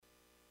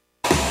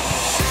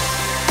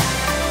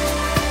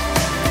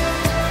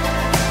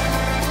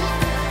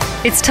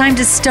It's time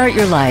to start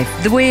your life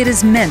the way it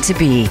is meant to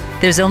be.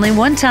 There's only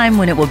one time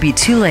when it will be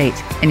too late,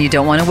 and you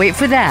don't want to wait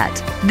for that.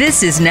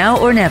 This is Now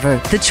or Never.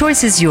 The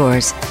choice is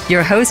yours.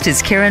 Your host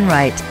is Karen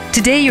Wright.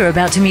 Today you're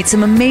about to meet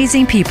some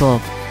amazing people.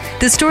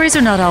 The stories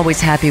are not always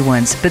happy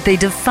ones, but they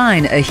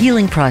define a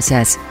healing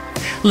process.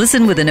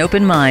 Listen with an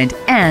open mind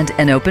and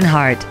an open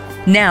heart.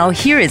 Now,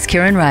 here is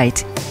Karen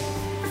Wright.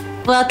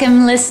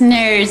 Welcome,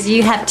 listeners.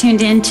 You have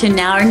tuned in to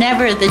Now or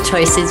Never. The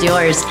choice is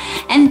yours.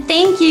 And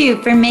thank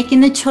you for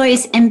making the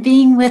choice and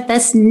being with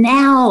us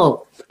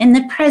now in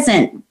the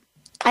present.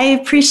 I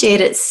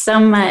appreciate it so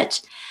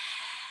much.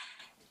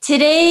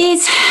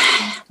 Today's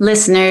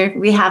listener,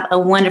 we have a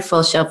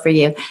wonderful show for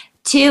you.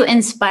 Two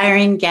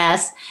inspiring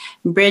guests,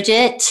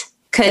 Bridget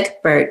Cook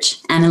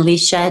Birch and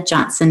Alicia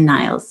Johnson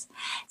Niles.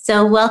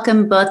 So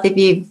welcome both of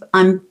you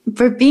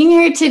for being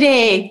here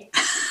today.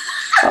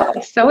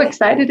 Oh, so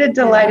excited and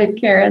delighted,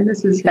 Karen.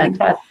 This is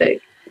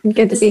fantastic.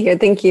 Good to be here.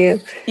 Thank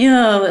you.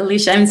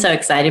 Alicia, I'm so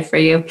excited for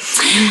you.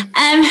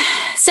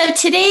 So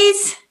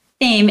today's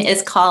theme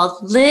is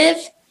called Live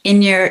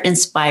in Your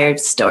Inspired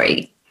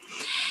Story.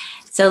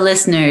 So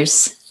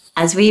listeners,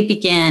 as we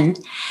begin,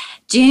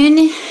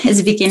 June is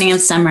the beginning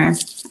of summer,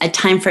 a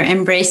time for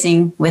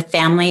embracing with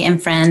family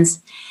and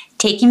friends,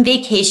 taking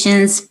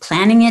vacations,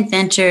 planning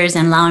adventures,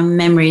 and allowing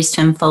memories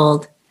to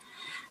unfold.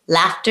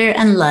 Laughter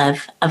and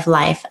love of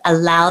life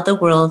allow the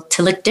world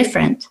to look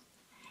different.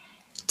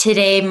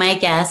 Today, my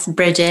guests,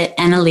 Bridget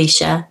and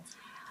Alicia,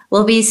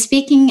 will be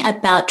speaking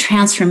about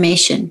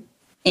transformation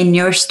in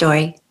your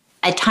story,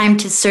 a time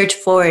to surge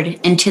forward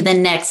into the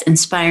next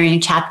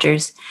inspiring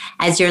chapters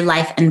as your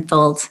life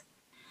unfolds,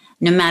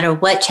 no matter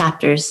what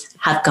chapters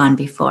have gone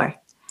before.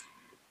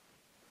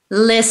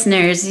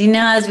 Listeners,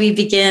 as we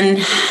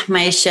begin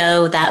my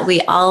show that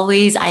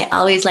I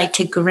always like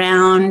to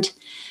ground.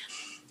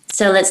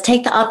 So let's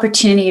take the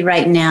opportunity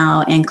right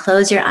now and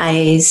close your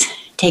eyes,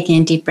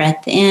 taking a deep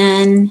breath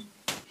in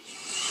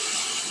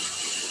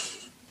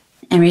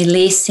and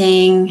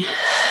releasing.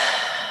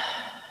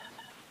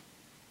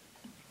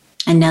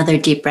 Another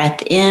deep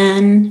breath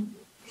in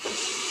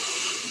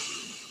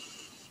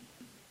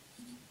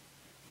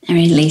and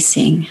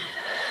releasing.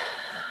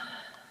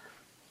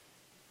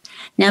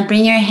 Now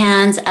bring your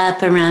hands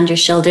up around your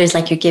shoulders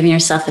like you're giving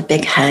yourself a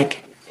big hug.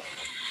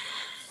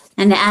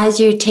 And as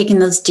you're taking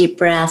those deep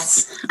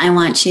breaths, I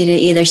want you to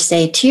either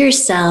say to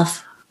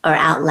yourself or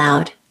out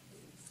loud,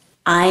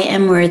 I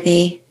am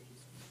worthy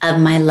of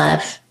my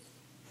love.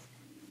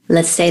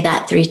 Let's say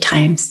that 3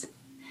 times.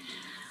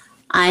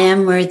 I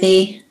am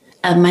worthy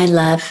of my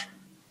love.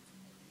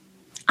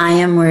 I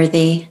am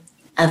worthy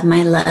of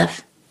my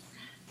love.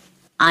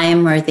 I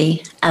am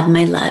worthy of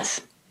my love.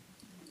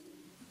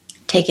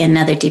 Take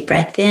another deep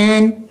breath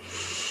in.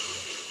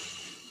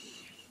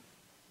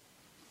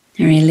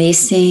 And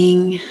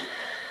releasing.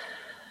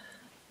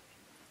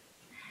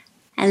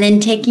 And then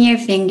taking your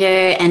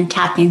finger and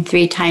tapping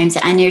 3 times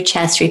on your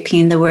chest,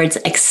 repeating the words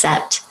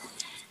accept.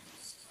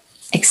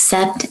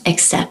 Accept,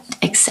 accept,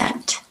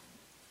 accept.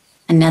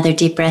 Another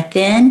deep breath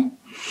in.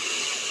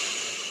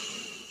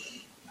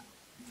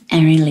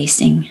 And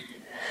releasing.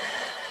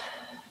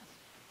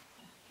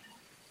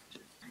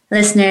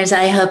 Listeners,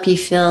 I hope you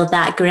feel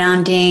that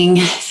grounding,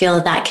 feel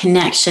that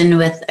connection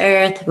with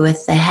earth,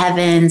 with the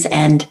heavens,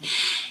 and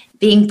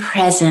being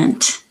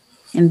present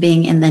and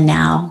being in the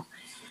now.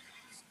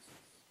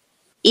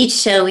 Each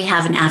show we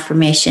have an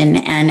affirmation,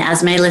 and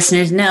as my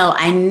listeners know,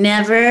 I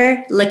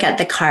never look at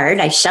the card.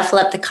 I shuffle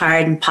up the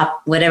card and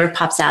whatever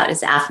pops out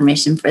is the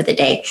affirmation for the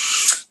day.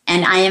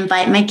 And I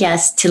invite my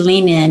guests to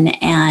lean in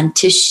and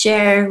to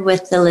share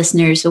with the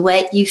listeners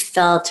what you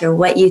felt or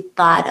what you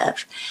thought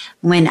of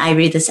when I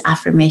read this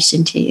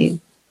affirmation to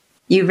you.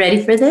 You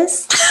ready for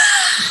this?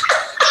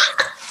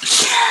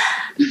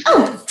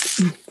 Oh,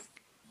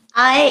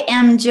 I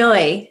am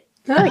joy.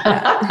 Oh,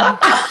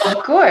 yeah.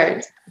 Of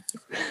course.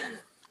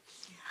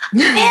 I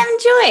am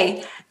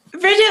joy.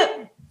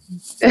 Bridget,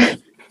 what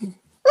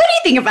do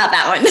you think about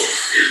that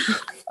one?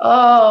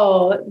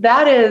 Oh,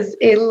 that is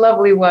a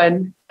lovely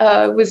one.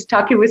 I was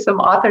talking with some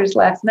authors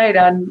last night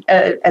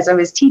as I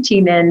was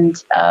teaching, and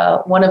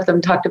one of them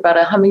talked about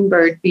a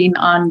hummingbird being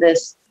on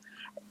this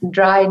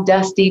dry,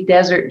 dusty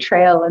desert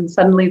trail, and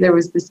suddenly there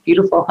was this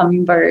beautiful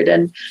hummingbird.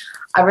 And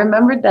I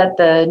remembered that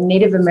the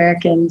Native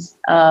Americans,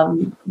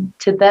 to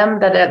them,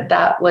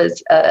 that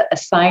was a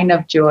sign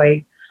of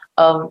joy,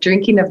 of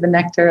drinking of the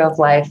nectar of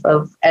life,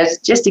 of as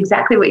just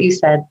exactly what you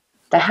said,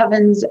 the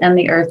heavens and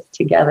the earth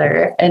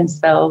together. And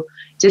so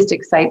just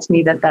excites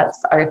me that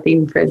that's our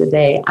theme for the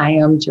day. I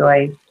am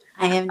joy.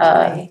 I am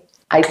joy.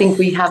 I think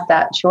we have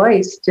that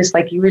choice, just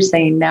like you were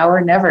saying, now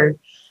or never.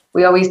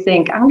 We always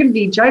think, I'm going to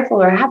be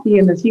joyful or happy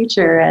in the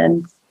future.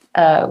 And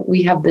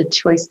we have the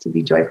choice to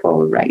be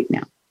joyful right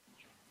now.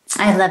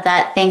 I love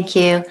that. Thank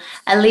you.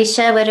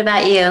 Alicia, what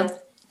about you?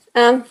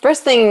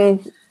 First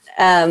thing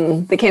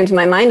that came to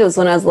my mind was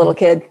when I was a little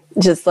kid,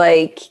 just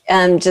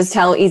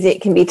how easy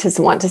it can be to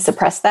want to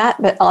suppress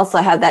that, but also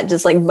have that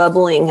just like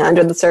bubbling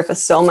under the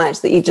surface so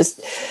much that you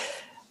just,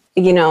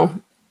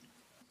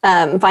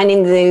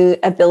 finding the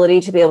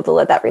ability to be able to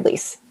let that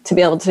release, to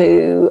be able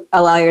to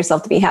allow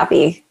yourself to be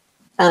happy.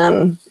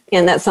 And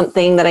that's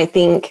something that I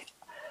think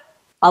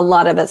a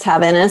lot of us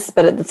have in us,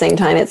 but at the same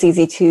time, it's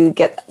easy to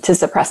get to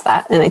suppress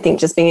that. And I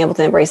think just being able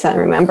to embrace that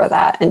and remember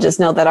that, and just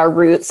know that our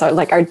roots are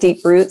like our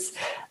deep roots.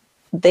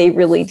 They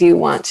really do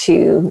want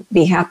to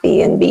be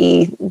happy and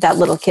be that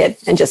little kid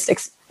and just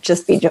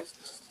experience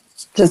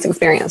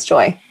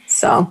joy.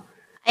 So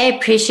I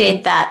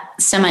appreciate that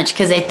so much,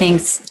 because I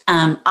think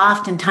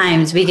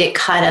oftentimes we get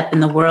caught up in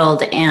the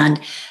world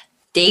and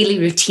daily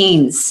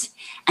routines,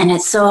 and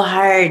it's so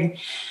hard.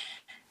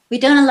 We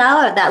don't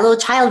allow that little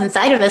child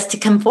inside of us to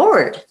come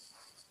forward.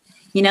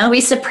 You know, we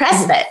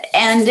suppress it,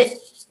 and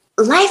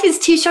life is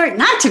too short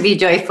not to be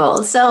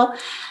joyful. So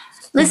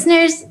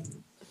listeners,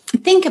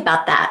 think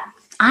about that.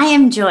 I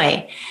am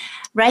joy.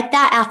 Write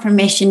that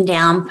affirmation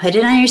down, put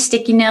it on your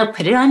sticky note,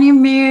 put it on your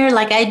mirror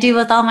like I do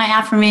with all my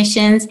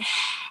affirmations.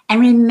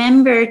 And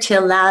remember to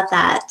allow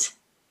that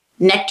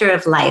nectar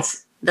of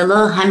life, the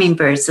little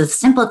hummingbirds, the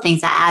simple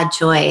things that add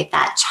joy,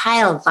 that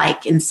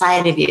childlike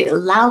inside of you,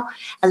 allow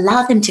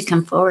them to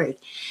come forward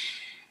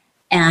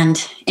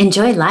and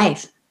enjoy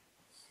life.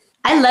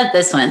 I love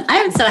this one.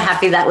 I'm so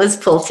happy that was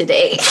pulled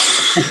today.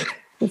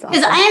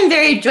 Because I am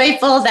very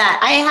joyful that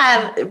I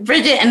have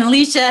Bridget and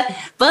Alicia,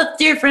 both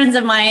dear friends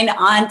of mine,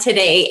 on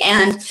today,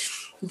 and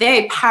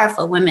very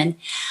powerful women.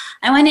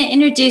 I want to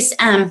introduce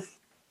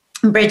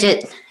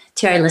Bridget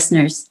to our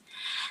listeners.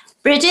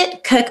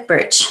 Bridget Cook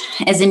Birch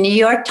is a New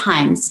York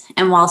Times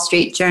and Wall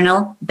Street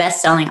Journal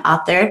best-selling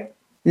author,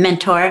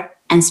 mentor,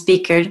 and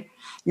speaker,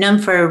 known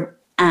for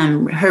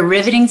her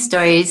riveting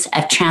stories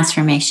of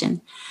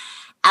transformation.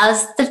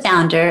 As the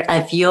founder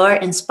of Your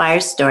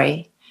Inspired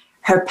Story,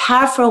 her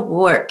powerful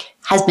work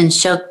has been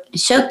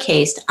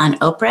showcased on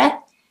Oprah,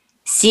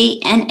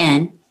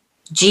 CNN,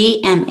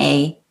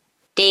 GMA,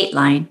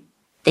 Dateline,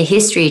 The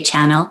History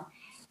Channel,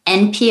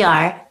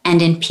 NPR,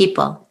 and in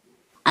People,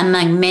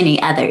 among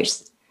many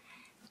others.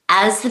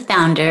 As the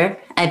founder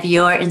of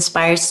Your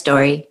Inspired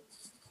Story,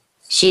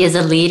 she is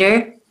a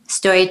leader,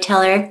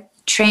 storyteller,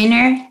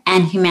 trainer,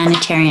 and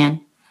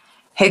humanitarian.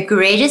 Her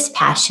greatest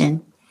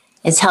passion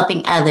is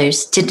helping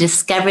others to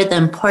discover the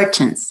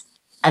importance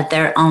of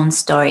their own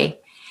story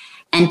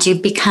and to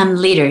become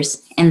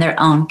leaders in their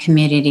own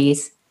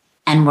communities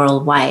and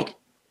worldwide.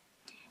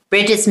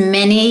 Bridget's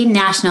many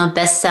national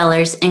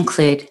bestsellers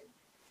include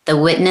The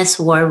Witness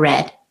Wore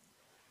Red.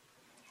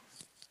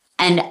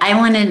 And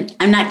I'm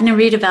not going to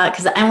read about it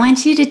because I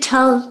want you to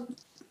tell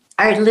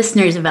our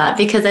listeners about it,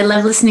 because I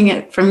love listening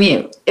it from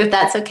you, if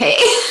that's okay.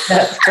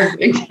 That's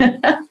perfect.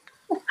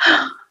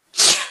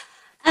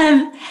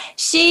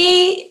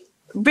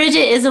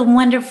 Bridget is a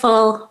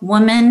wonderful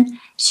woman.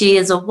 She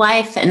is a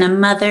wife and a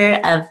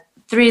mother of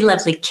 3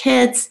 lovely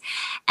kids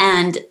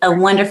and a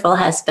wonderful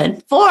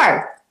husband.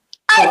 4.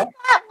 I got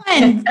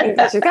one.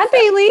 She's got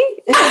Bailey.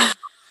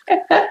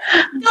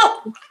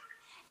 No.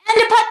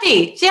 And a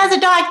puppy. She has a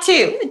dog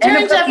too. A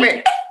German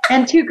Shepherd.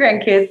 And 2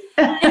 grandkids.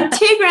 And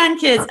 2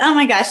 grandkids. Oh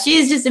my gosh. She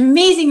is just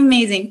amazing,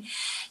 amazing.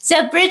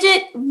 So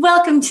Bridget,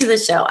 welcome to the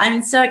show.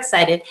 I'm so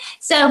excited.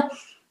 So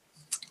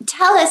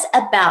tell us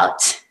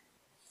about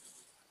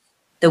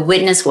The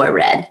Witness Wore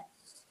Red,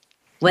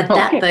 what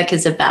that book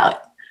is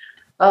about.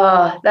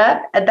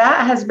 That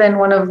has been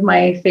one of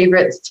my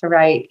favorites to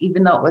write,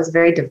 even though it was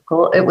very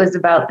difficult. It was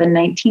about the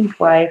 19th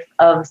wife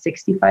of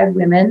 65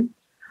 women.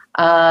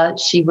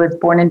 She was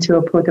born into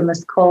a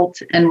polygamous cult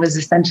and was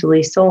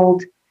essentially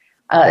sold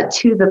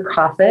to the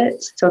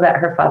prophet so that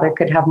her father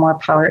could have more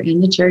power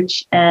in the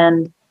church.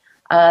 And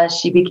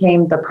she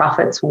became the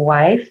prophet's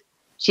wife.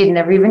 She had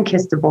never even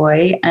kissed a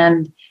boy.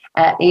 And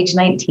at age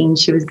 19,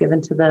 she was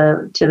given to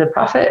the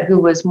prophet, who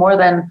was more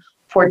than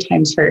 4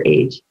 times her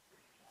age.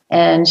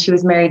 And she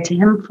was married to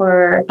him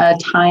for a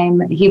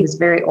time. He was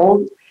very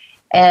old.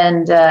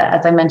 And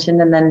as I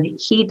mentioned, and then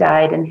he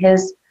died, and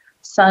his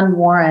son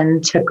Warren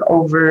took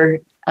over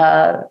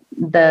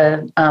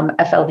the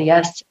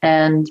FLDS.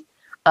 And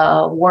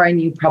Warren,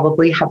 you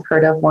probably have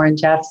heard of Warren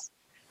Jeffs.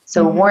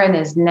 So Warren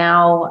is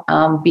now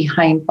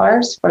behind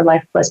bars for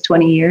life plus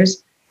 20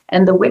 years.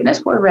 And The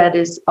Witness Wore Red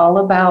is all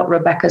about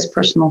Rebecca's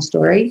personal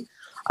story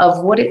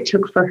of what it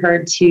took for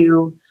her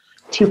to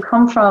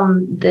come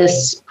from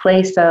this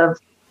place of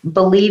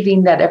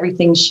believing that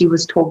everything she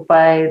was told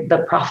by the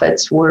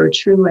prophets were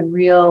true and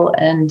real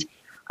and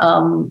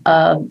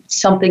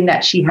something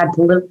that she had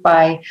to live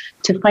by,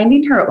 to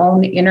finding her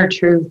own inner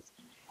truth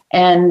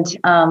and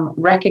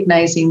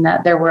recognizing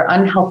that there were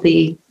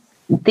unhealthy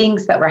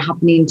things that were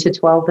happening to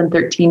 12 and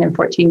 13 and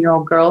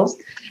 14-year-old girls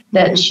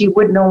that she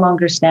would no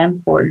longer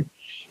stand for.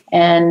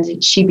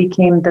 And she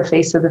became the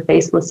face of the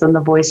faceless and the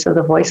voice of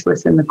the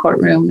voiceless in the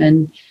courtroom.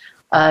 And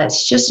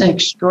it's just an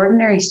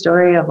extraordinary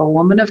story of a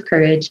woman of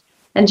courage,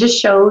 and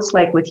just shows,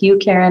 like with you,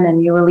 Karen,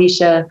 and you,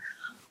 Alicia,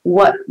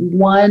 what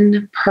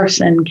one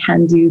person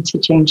can do to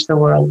change the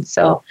world.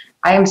 So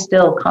I am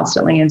still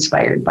constantly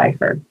inspired by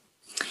her.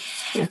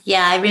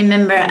 Yeah, I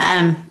remember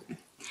I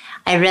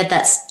read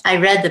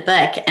the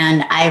book,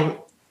 and I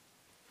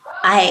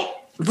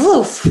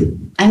woof,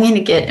 I'm going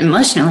to get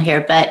emotional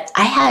here, but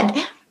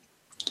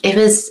it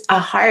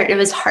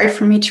was hard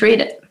for me to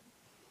read it,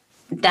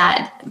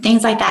 that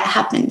things like that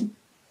happen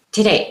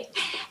today.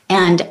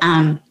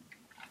 And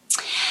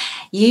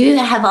you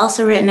have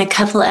also written a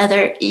couple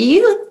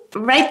you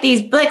write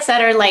these books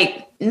that are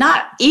like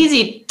not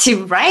easy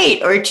to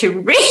write or to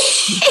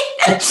read.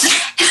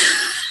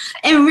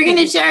 And we're going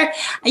to share,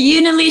 you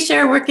and Alicia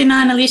are working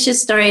on Alicia's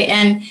story.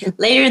 And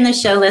later in the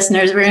show,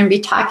 listeners, we're going to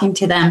be talking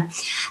to them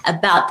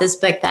about this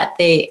book that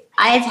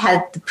I've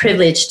had the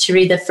privilege to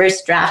read the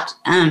first draft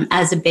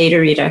as a beta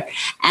reader.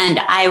 And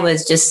I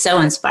was just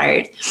so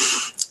inspired.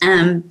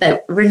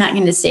 But we're not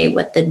going to say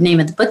what the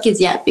name of the book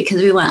is yet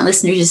because we want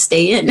listeners to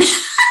stay in.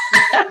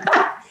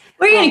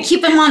 We're going to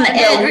keep them on the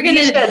edge. We're going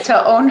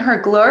to own her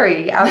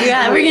glory. Absolutely.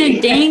 Yeah, we're going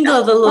to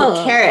dangle the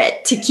little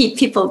carrot to keep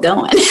people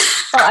going.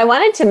 Well, I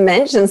wanted to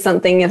mention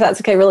something, if that's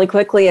okay, really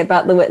quickly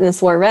about The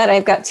Witness Wore Red.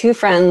 I've got two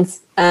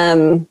friends.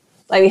 I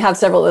have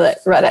several that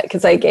read it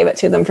because I gave it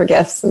to them for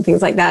gifts and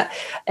things like that.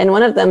 And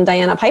one of them,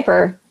 Diana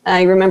Piper,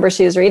 I remember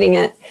she was reading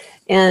it,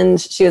 and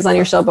she was on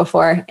your show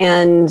before.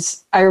 And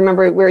I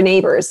remember we're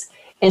neighbors.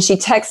 And she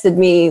texted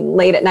me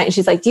late at night and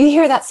she's like, do you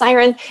hear that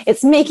siren?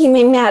 It's making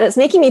me mad. It's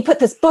making me put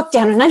this book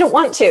down and I don't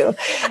want to.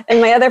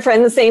 And my other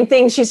friend, the same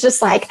thing. She's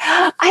just like,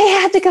 I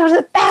had to go to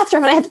the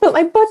bathroom and I had to put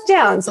my book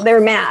down. So they were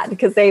mad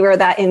because they were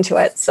that into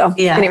it. So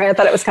Anyway, I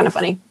thought it was kind of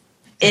funny.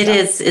 It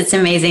is. It's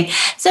amazing.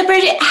 So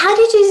Bridget, how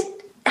did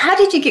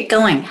you get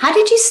going? How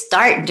did you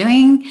start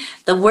doing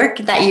the work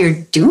that you're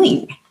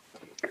doing?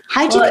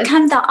 How did you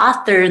become the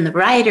author and the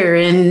writer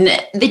and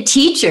the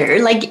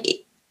teacher? Like,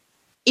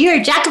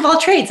 you're a jack of all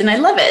trades, and I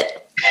love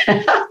it.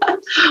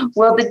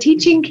 Well, the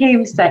teaching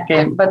came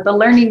second, but the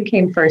learning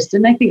came first.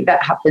 And I think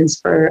that happens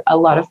for a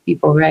lot of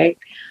people, right?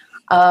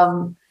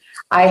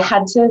 I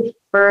had to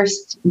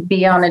first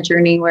be on a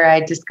journey where I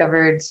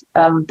discovered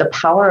the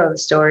power of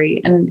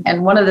story.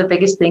 And one of the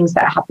biggest things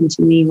that happened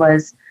to me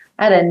was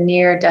I had a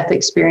near-death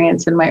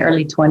experience in my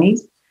early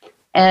 20s,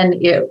 and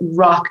it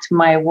rocked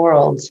my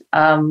world.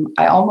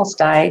 I almost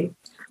died.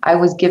 I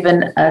was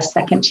given a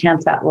second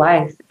chance at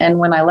life. And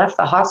when I left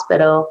the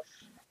hospital,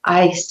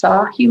 I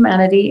saw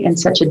humanity in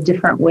such a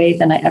different way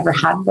than I ever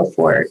had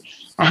before.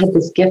 I had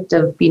this gift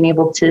of being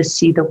able to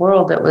see the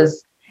world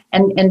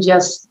and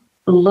just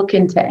look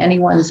into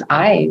anyone's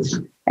eyes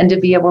and to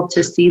be able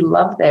to see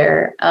love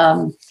there,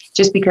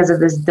 just because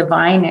of this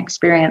divine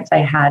experience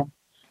I had.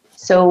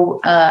 So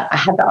I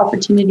had the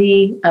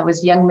opportunity, I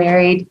was young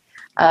married,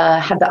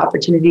 had the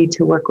opportunity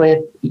to work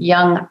with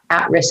young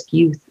at-risk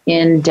youth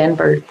in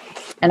Denver.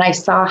 And I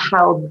saw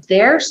how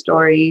their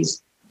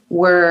stories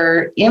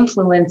were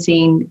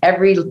influencing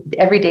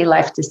everyday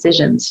life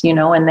decisions,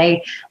 and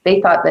they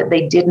thought that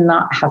they did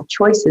not have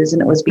choices,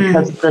 and it was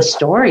because of the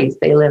stories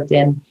they lived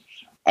in.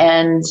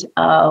 And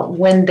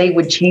when they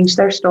would change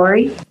their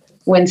story,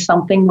 when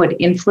something would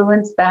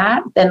influence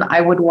that, then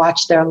I would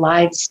watch their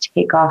lives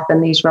take off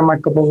in these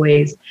remarkable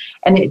ways.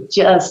 And it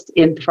just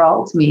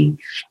enthralled me.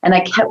 And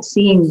I kept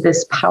seeing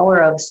this power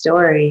of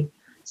story.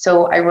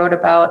 So I wrote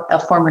about a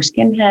former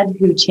skinhead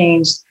who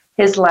changed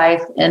his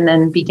life and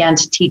then began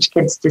to teach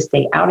kids to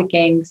stay out of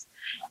gangs.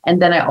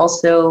 And then I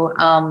also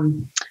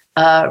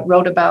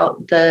wrote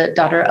about the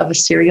daughter of a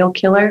serial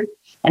killer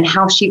and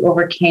how she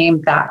overcame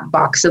that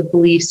box of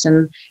beliefs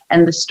and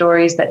the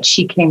stories that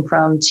she came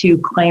from to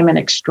claim an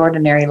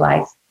extraordinary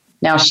life.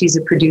 Now she's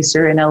a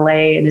producer in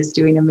LA and is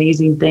doing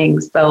amazing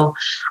things. So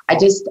I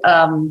just,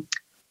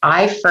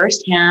 I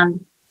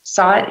firsthand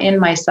saw it in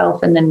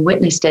myself and then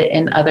witnessed it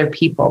in other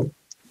people.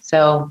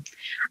 So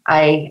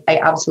I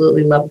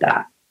absolutely love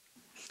that.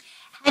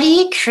 How do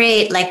you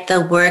create like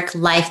the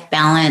work-life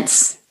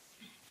balance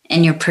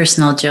and your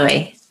personal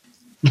joy?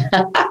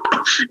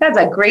 That's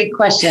a great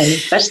question,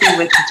 especially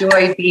with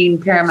joy being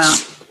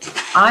paramount.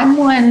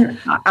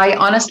 I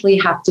honestly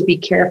have to be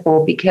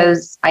careful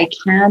because I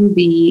can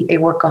be a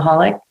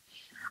workaholic.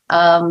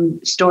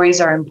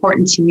 Stories are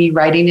important to me.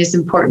 Writing is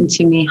important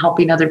to me.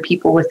 Helping other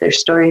people with their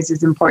stories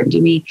is important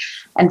to me.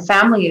 And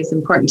family is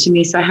important to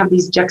me. So I have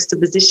these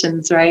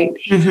juxtapositions, right?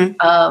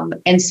 Mm-hmm.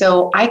 And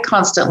so I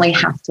constantly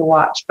have to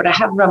watch, but I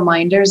have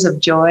reminders of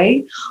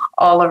joy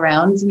all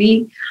around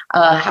me.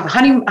 Have a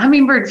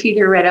hummingbird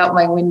feeder right out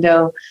my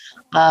window.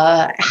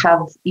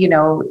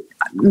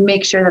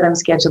 Make sure that I'm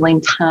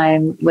scheduling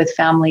time with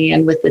family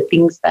and with the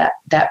things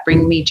that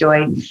bring me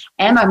joy.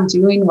 And I'm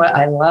doing what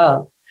I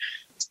love.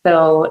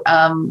 So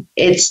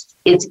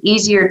it's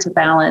easier to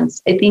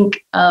balance. I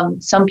think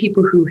some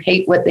people who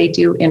hate what they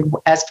do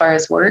as far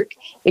as work,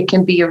 it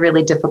can be a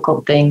really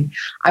difficult thing.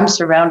 I'm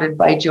surrounded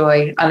by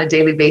joy on a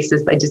daily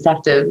basis. I just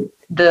have to.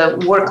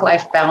 The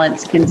work-life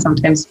balance can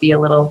sometimes be a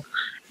little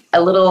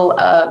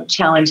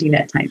challenging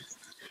at times.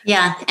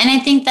 Yeah, and I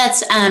think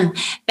that's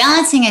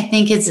balancing. I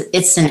think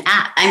it's an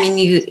act. I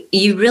mean,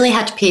 you really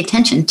have to pay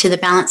attention to the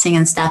balancing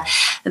and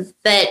stuff,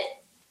 but.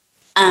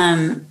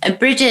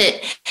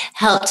 Bridget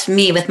helped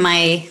me with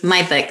my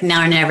book,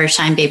 Now or Never,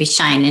 Shine Baby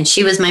Shine. And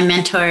she was my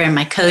mentor and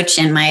my coach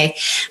and my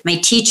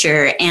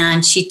teacher.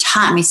 And she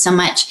taught me so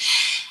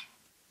much.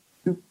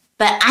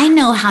 but I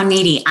know how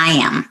needy I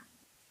am.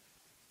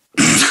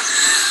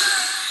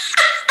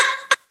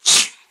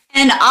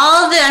 And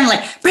all of it, I'm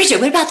like,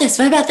 Bridget, what about this?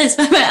 What about this?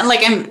 What about,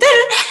 like, and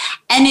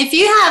if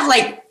you have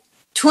like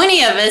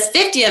 20 of us,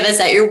 50 of us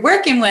that you're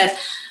working with,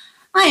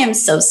 I am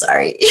so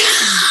sorry.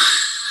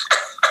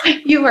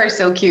 You are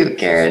so cute,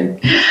 Karen.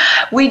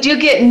 We do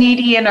get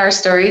needy in our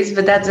stories,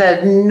 but that's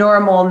a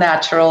normal,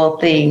 natural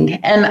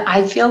thing. And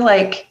I feel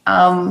like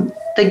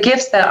the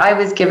gifts that I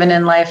was given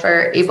in life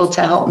are able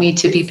to help me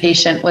to be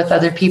patient with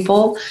other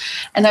people.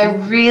 And I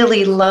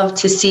really love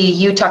to see,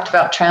 you talked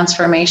about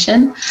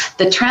transformation,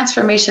 the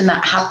transformation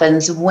that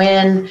happens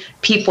when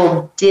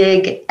people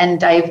dig and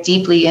dive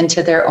deeply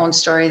into their own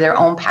story, their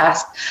own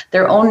past,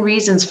 their own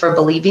reasons for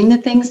believing the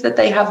things that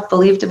they have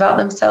believed about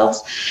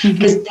themselves,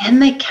 because then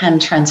they can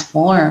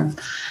transform.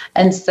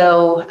 And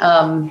so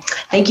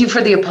thank you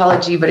for the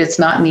apology, but it's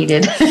not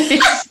needed.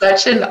 It's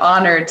such an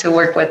honor to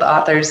work with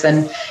authors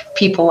and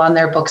people on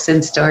their books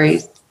and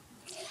stories.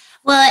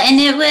 Well, and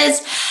it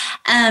was,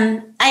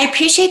 I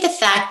appreciate the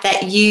fact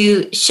that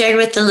you shared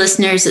with the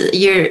listeners that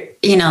you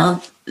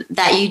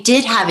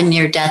did have a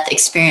near-death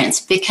experience,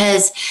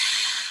 because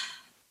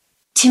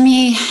to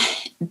me,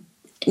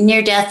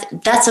 near-death,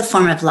 that's a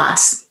form of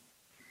loss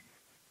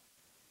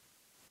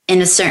in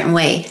a certain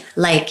way.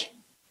 Like,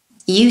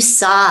 you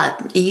saw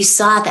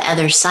the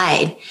other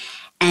side,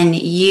 and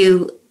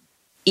you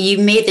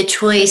made the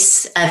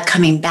choice of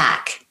coming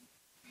back,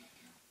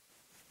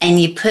 and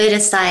you put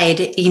aside,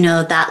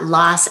 that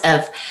loss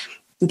of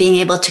being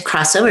able to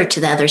cross over to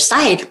the other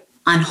side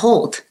on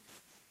hold,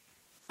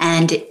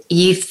 and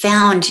you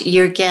found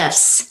your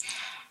gifts.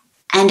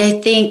 And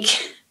I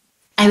think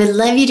I would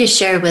love you to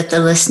share with the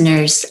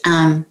listeners,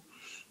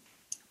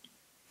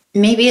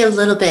 maybe a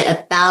little bit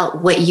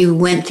about what you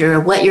went through, or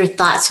what your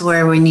thoughts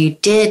were when you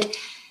did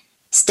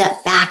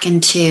step back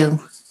into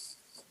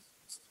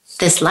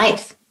this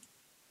life.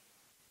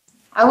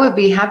 I would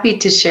be happy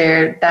to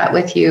share that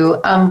with you.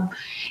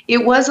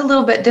 It was a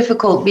little bit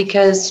difficult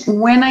because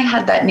when I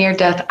had that near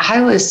death,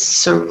 I was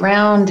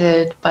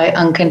surrounded by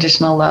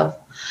unconditional love.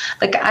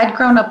 Like, I'd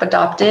grown up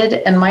adopted,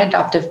 and my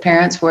adoptive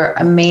parents were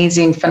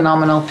amazing,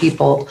 phenomenal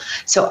people.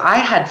 So I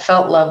had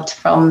felt loved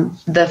from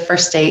the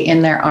first day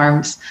in their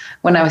arms.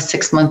 When I was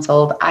 6 months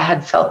old, I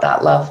had felt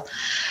that love.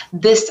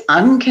 This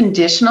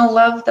unconditional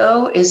love,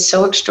 though, is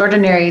so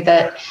extraordinary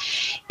that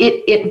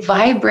it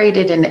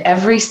vibrated in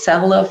every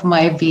cell of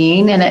my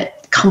being, and it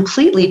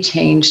completely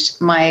changed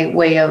my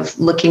way of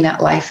looking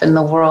at life and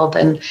the world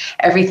and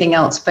everything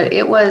else. But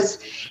it was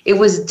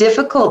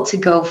difficult to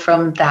go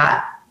from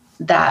that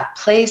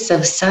place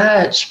of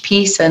such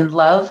peace and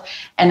love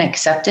and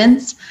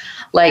acceptance.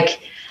 Like,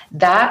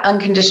 that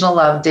unconditional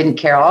love didn't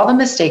care all the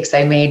mistakes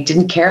I made,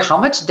 didn't care how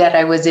much debt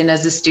I was in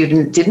as a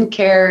student, didn't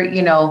care,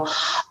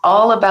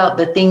 all about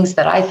the things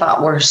that I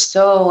thought were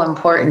so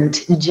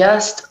important,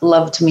 just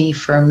loved me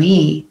for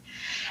me.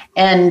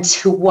 And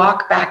to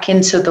walk back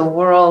into the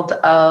world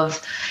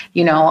of,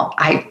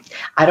 I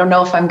don't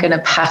know if I'm going to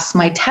pass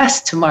my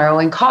test tomorrow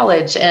in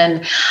college.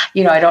 And,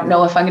 I don't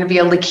know if I'm going to be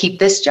able to keep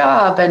this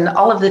job, and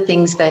all of the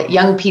things that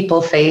young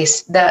people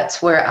face.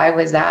 That's where I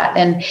was at.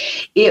 And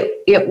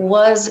it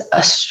was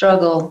a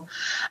struggle.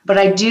 But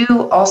I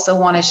do also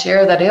want to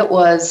share that it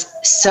was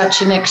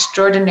such an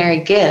extraordinary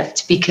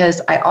gift,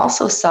 because I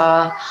also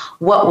saw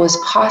what was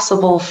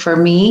possible for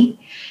me,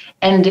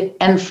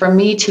 and for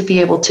me to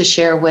be able to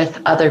share with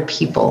other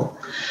people.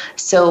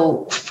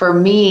 So for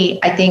me,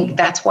 I think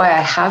that's why I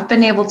have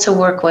been able to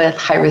work with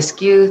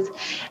high-risk youth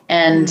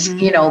and,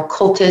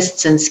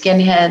 cultists and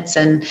skinheads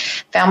and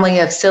family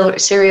of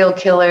serial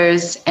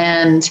killers,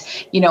 and,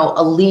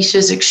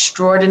 Alicia's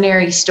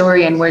extraordinary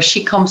story and where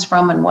she comes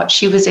from and what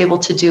she was able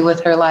to do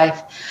with her life.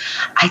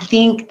 I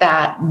think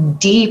that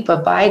deep,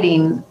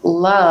 abiding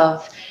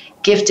love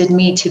gifted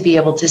me to be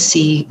able to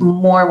see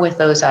more with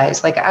those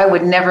eyes. Like, I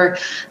would never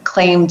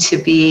claim to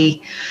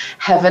be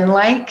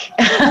heaven-like,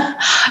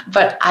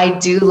 but I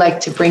do like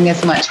to bring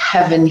as much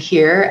heaven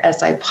here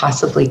as I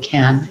possibly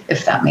can,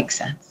 if that makes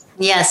sense.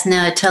 Yes,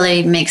 no, it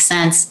totally makes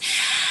sense.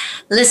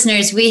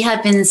 Listeners, we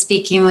have been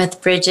speaking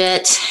with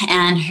Bridget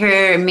and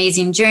her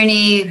amazing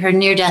journey, her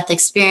near-death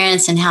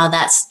experience, and how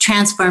that's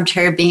transformed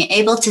her, being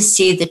able to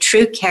see the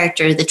true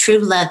character, the true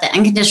love, the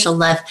unconditional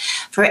love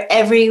for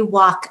every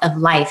walk of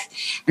life,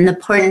 and the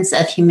importance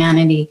of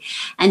humanity.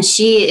 And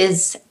she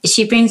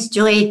brings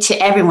joy to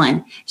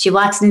everyone. She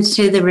walks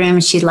into the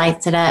room, she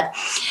lights it up.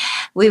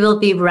 We will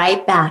be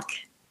right back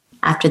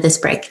after this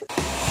break.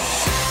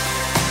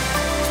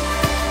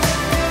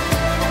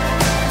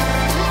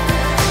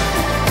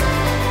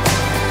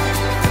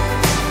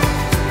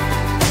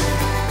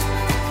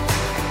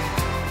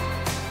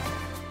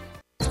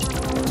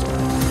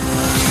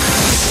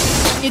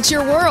 It's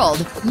your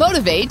world.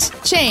 Motivate,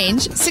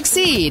 change,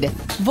 succeed.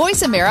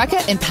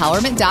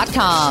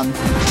 VoiceAmericaEmpowerment.com.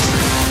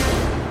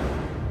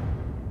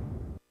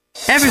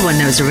 Everyone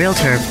knows a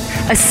realtor.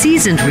 A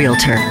seasoned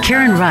realtor,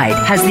 Karen Wright,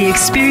 has the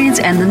experience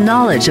and the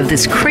knowledge of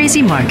this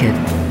crazy market.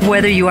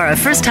 Whether you are a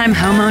first-time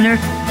homeowner,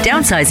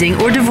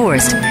 downsizing, or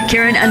divorced,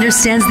 Karen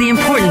understands the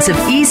importance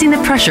of easing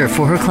the pressure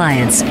for her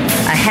clients.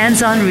 A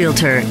hands-on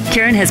realtor,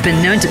 Karen has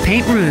been known to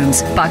paint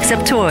rooms, box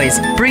up toys,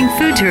 bring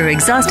food to her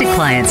exhausted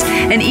clients,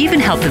 and even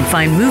help them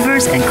find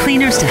movers and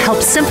cleaners to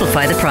help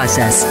simplify the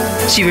process.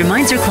 She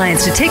reminds her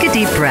clients to take a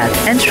deep breath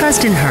and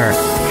trust in her.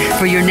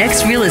 For your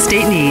next real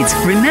estate needs,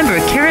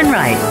 remember Karen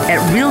Wright at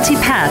Realty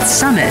Path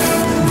Summit.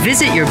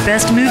 Visit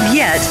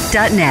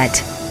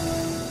yourbestmoveyet.net.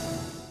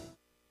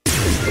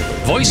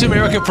 Voice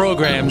America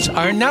programs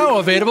are now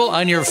available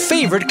on your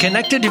favorite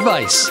connected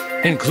device,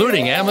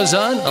 including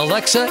Amazon,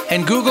 Alexa,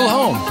 and Google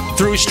Home.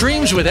 Through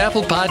streams with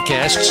Apple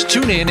Podcasts,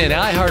 TuneIn, and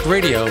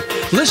iHeartRadio,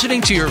 listening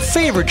to your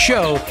favorite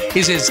show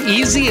is as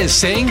easy as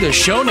saying the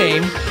show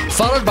name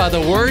followed by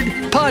the word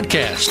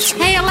podcast.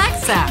 Hey,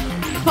 Alexa,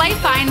 play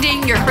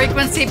Finding Your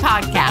Frequency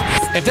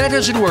podcast. If that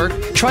doesn't work,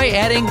 try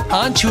adding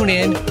on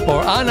TuneIn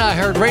or on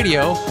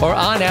iHeartRadio or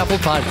on Apple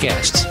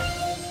Podcasts.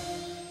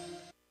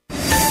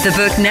 The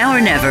book Now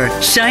or Never,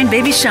 Shine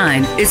Baby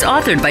Shine, is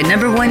authored by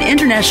 #1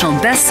 international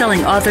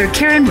best-selling author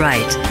Karen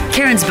Wright.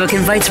 Karen's book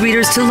invites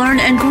readers to learn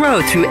and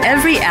grow through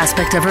every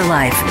aspect of her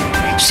life.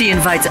 She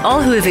invites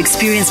all who have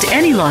experienced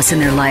any loss in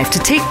their life to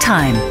take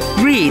time,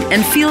 read,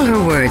 and feel her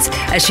words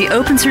as she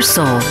opens her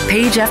soul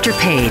page after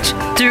page.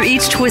 Through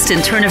each twist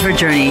and turn of her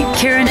journey,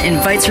 Karen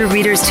invites her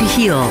readers to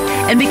heal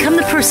and become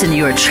the person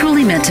you are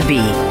truly meant to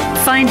be.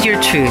 Find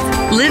your truth,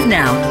 live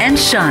now, and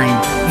shine.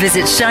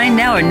 Visit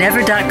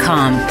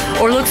ShineNowOrNever.com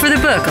or look for the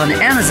book on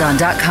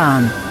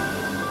Amazon.com.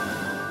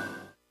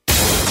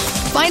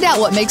 Find out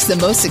what makes the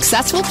most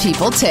successful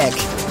people tick.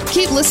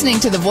 Keep listening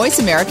to the Voice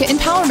America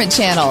Empowerment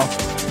Channel.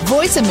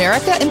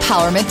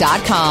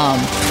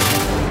 VoiceAmericaEmpowerment.com.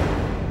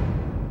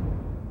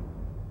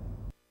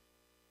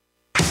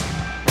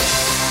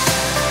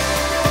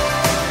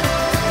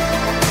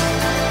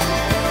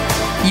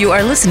 You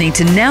are listening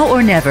to Now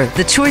or Never.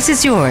 The choice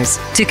is yours.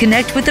 To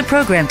connect with the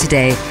program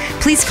today,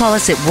 please call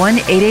us at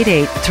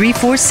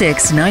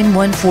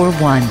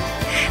 1-888-346-9141.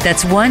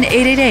 That's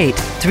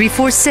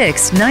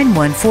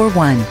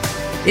 1-888-346-9141.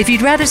 If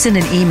you'd rather send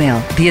an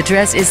email, the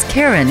address is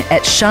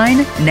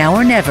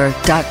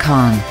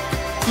Karen@ShineNowOrNever.com.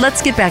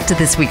 Let's get back to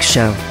this week's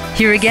show.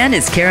 Here again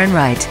is Karen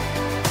Wright.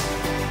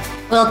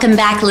 Welcome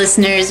back,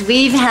 listeners.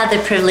 We've had the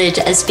privilege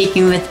of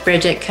speaking with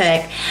Bridget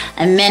Cook,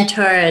 a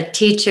mentor, a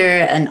teacher,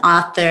 an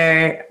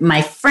author,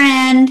 my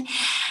friend.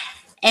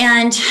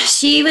 And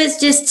she was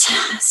just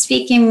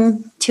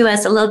speaking to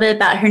us a little bit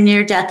about her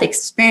near-death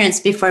experience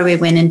before we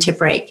went into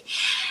break.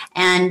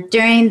 And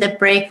during the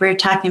break, we were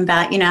talking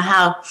about,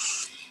 how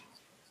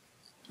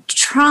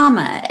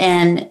trauma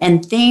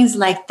and things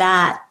like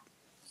that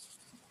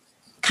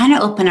kind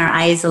of open our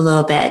eyes a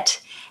little bit.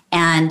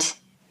 And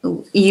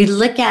you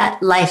look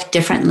at life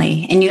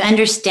differently and you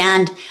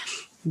understand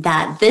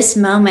that this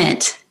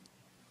moment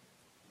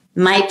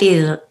might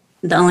be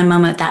the only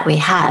moment that we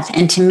have,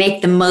 and to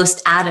make the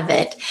most out of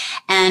it.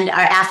 And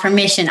our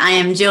affirmation, I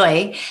am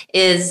joy,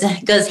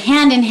 goes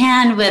hand in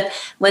hand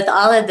with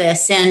all of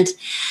this. And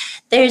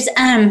there's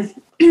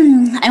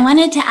I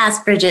wanted to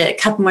ask Bridget a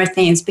couple more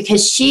things,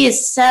 because she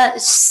is so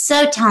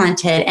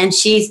talented, and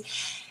she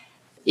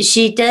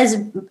does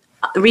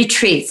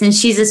retreats, and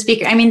she's a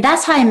speaker. I mean,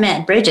 that's how I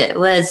met Bridget.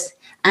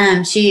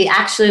 She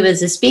actually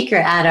was a speaker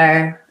at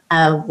our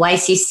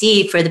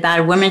YCC for the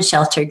Battered Women's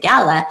Shelter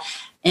Gala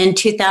in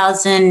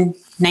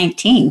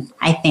 2019,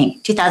 I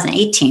think,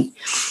 2018.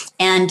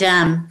 And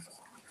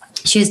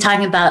she was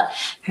talking about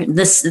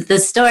the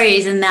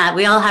stories, and that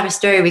we all have a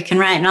story we can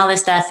write and all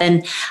this stuff.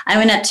 And I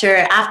went up to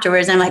her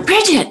afterwards, and I'm like,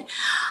 Bridget,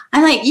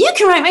 you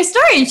can write my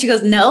story. And she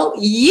goes, no,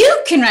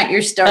 you can write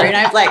your story. And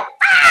I was like,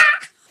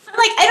 I'm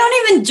like, I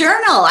don't even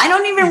journal. I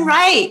don't even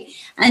write.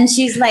 And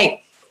she's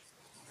like,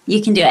 you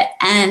can do it.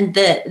 And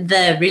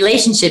the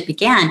relationship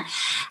began.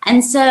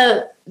 And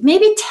so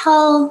maybe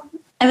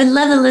I would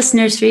love the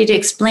listeners for you to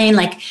explain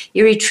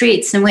your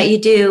retreats and what you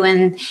do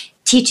and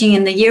teaching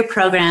in the year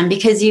program,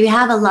 because you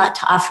have a lot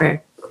to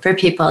offer for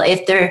people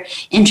if they're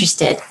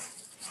interested.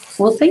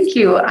 Well, thank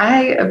you.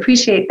 I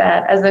appreciate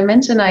that. As I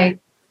mentioned, I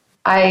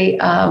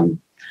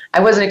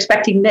wasn't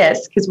expecting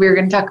this, because we were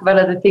going to talk about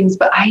other things,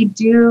 but I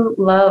do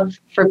love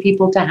for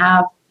people to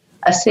have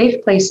a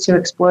safe place to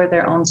explore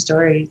their own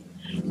stories.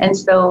 And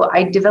so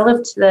I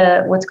developed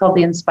what's called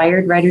the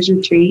Inspired Writers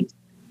Retreat.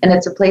 And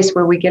it's a place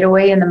where we get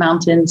away in the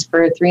mountains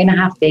for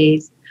 3.5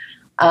 days.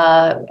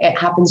 It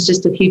happens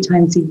just a few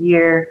times a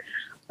year,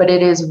 but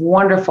it is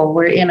wonderful.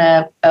 We're in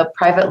a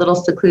private little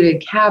secluded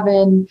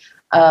cabin.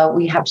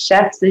 We have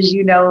chefs, as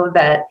you know,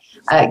 that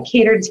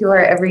cater to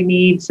our every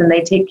needs, and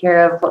they take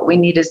care of what we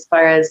need as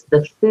far as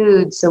the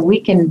food, so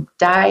we can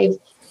dive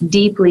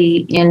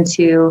deeply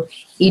into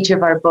each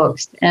of our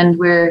books. And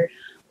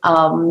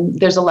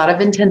there's a lot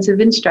of intensive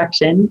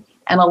instruction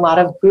and a lot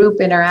of group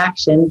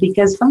interaction,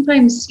 because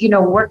sometimes,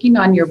 working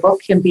on your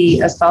book can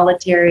be a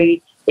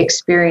solitary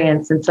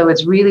experience. And so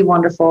it's really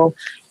wonderful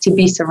to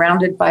be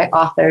surrounded by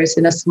authors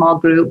in a small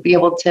group, be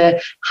able to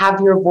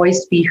have your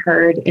voice be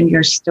heard and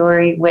your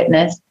story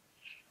witnessed.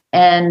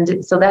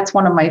 And so that's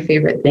one of my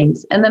favorite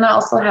things. And then I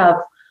also have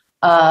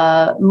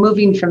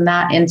moving from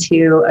that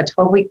into a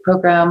 12-week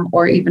program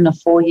or even a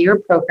full year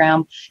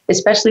program,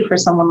 especially for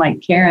someone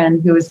like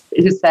Karen, who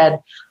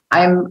said,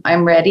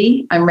 I'm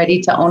ready. I'm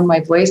ready to own my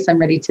voice. I'm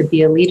ready to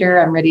be a leader.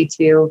 I'm ready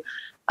to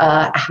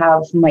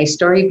have my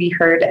story be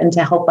heard and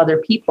to help other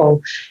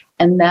people.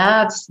 And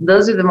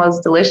those are the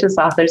most delicious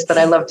authors that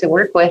I love to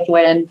work with,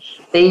 when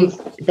they've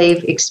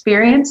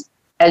experienced,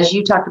 as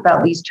you talked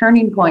about, these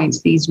turning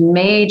points, these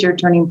major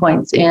turning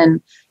points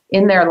in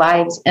their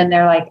lives. And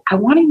they're like, I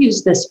want to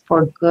use this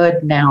for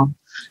good now.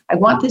 I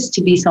want this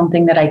to be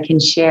something that I can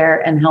share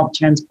and help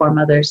transform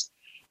others.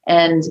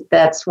 And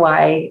that's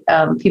why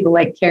people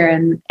like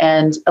Karen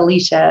and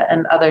Alicia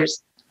and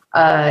others,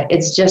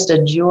 it's just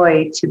a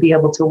joy to be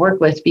able to work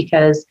with,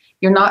 because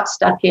you're not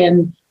stuck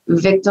in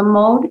victim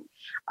mode.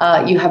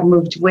 You have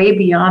moved way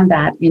beyond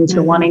that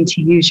into wanting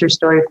to use your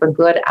story for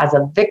good as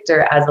a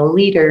victor, as a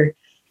leader.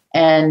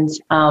 And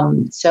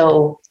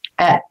so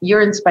at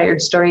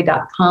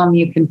yourinspiredstory.com,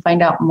 you can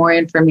find out more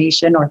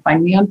information, or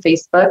find me on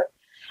Facebook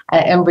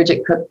at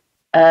Bridget Cook.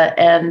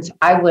 And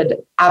I would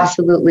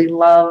absolutely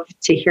love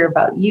to hear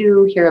about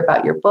you, hear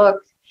about your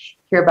book,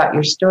 hear about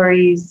your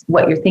stories,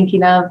 what you're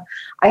thinking of.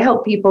 I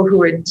help people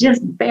who are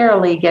just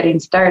barely getting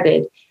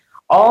started,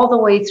 all the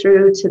way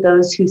through to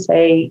those who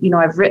say,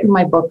 I've written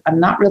my book, I'm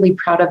not really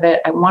proud of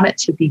it, I want it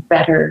to be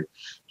better.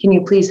 Can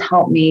you please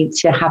help me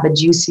to have a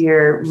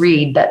juicier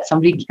read that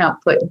somebody can't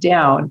put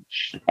down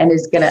and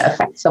is going to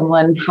affect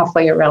someone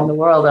halfway around the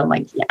world? I'm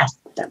like, yes,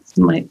 that's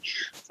mine.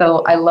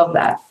 So I love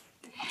that.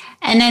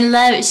 And I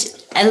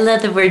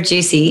love the word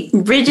juicy.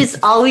 Bridget's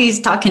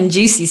always talking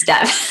juicy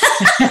stuff.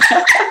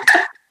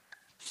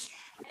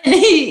 And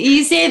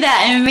you say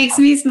that and it makes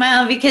me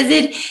smile, because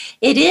it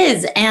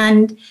is.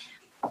 And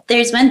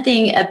there's one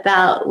thing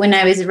about when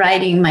I was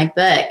writing my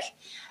book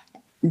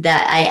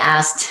that I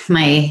asked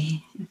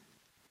my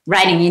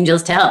writing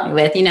angels to help me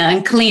with,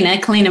 and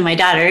Kalina, my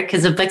daughter,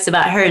 because the book's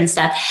about her and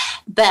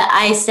stuff. But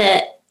I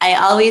said, I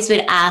always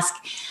would ask,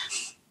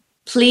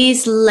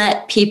 please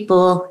let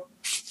people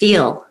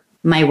feel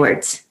my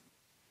words.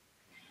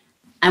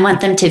 I want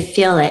them to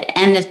feel it.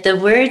 And if the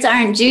words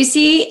aren't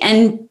juicy,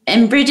 and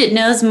Bridget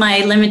knows my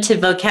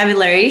limited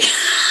vocabulary,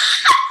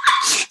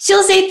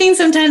 she'll say things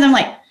sometimes I'm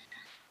like,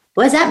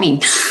 what does that mean?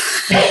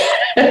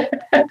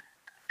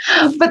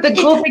 But the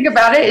cool thing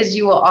about it is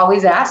you will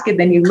always ask, and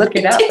then you look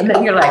it up, and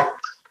then you're like,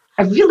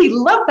 I really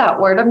love that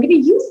word. I'm going to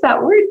use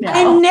that word now.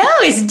 I know,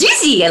 it's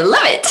juicy. I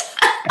love it.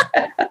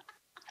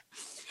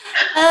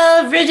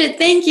 Oh, Bridget,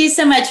 thank you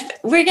so much.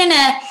 We're going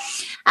to,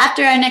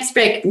 after our next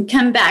break,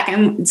 come back.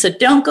 So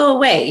don't go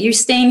away. You're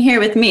staying here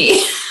with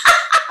me.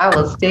 I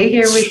will stay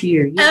here with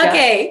you.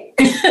 Okay.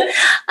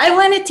 I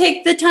want to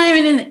take the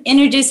time and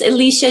introduce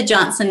Alicia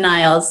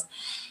Johnson-Niles.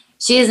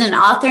 She is an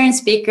author and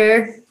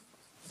speaker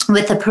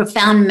with a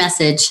profound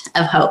message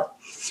of hope.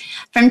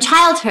 From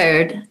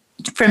childhood,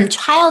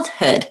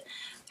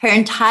 her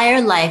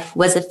entire life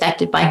was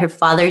affected by her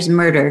father's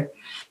murder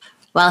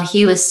while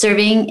he was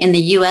serving in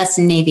the U.S.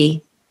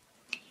 Navy.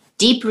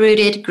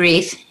 Deep-rooted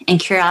grief and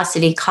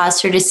curiosity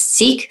caused her to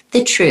seek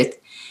the truth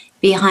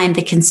behind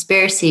the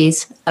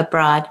conspiracies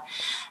abroad.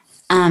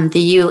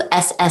 The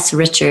USS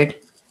Richard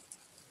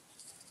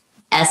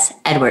S.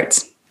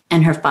 Edwards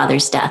and her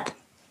father's death.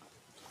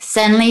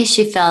 Suddenly,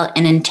 she felt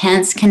an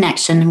intense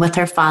connection with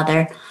her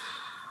father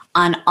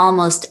on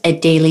almost a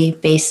daily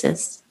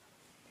basis.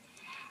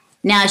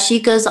 Now, as she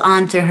goes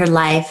on through her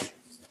life,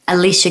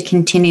 Alicia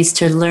continues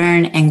to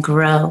learn and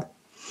grow.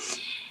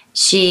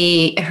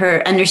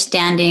 Her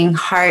understanding,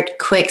 heart,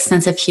 quick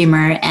sense of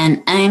humor,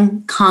 and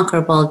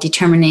unconquerable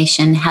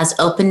determination has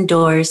opened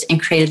doors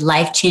and created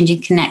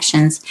life-changing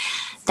connections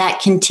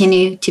that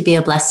continue to be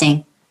a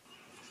blessing.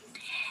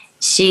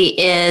 She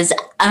is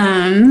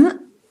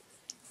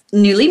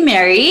newly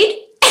married.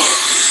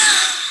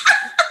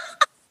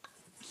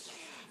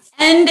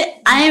 And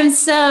I am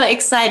so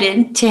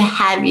excited to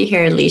have you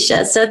here,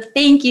 Alicia. So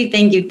thank you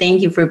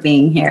for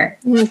being here.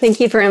 Well, thank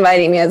you for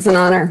inviting me. It's an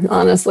honor.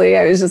 Honestly,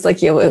 I was just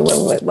like, yeah,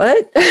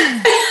 what?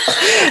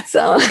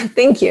 So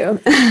thank you.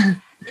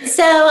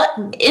 So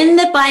in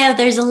the bio,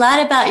 there's a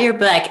lot about your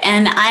book,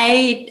 and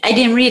I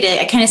didn't read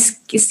it. I kind of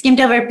skimmed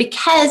over it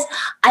because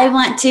I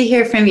want to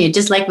hear from you,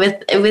 just like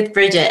with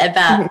Bridget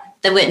about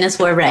the Witness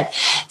Wore Red.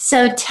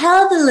 So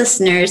tell the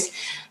listeners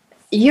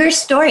your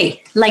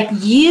story. Like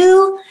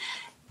you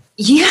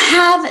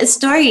have a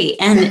story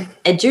and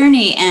a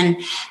journey and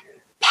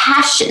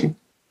passion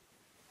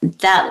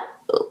that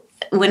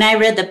when I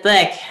read the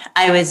book,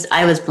 I was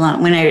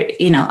blown.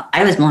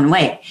 I was blown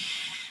away.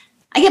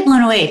 I get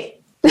blown away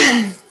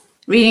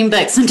reading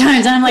books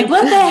sometimes. And I'm like,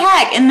 what the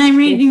heck? And I'm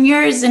reading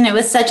yours, and it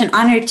was such an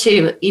honor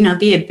to,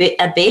 be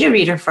a beta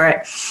reader for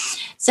it.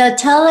 So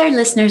tell our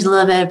listeners a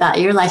little bit about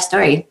your life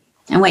story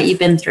and what you've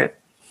been through.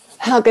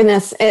 Oh,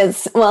 goodness.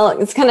 It's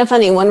kind of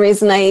funny. One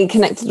reason I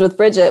connected with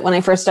Bridget when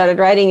I first started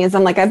writing is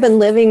I'm like, I've been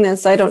living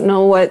this. I don't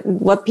know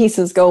what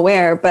pieces go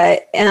where,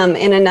 but in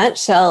a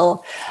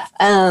nutshell,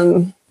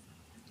 the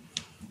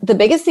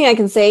biggest thing I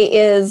can say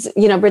is,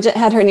 Bridget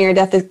had her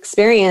near-death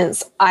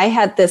experience. I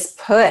had this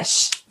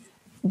push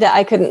that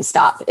I couldn't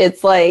stop.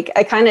 It's like,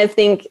 I kind of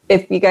think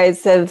if you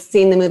guys have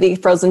seen the movie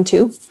Frozen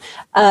 2,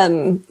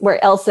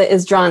 where Elsa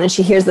is drawn and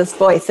she hears this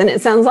voice and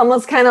it sounds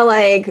almost kind of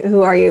like,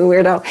 who are you,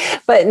 weirdo?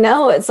 But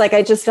no, it's like,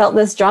 I just felt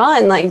this draw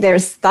and like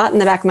there's thought in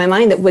the back of my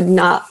mind that would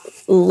not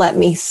let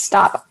me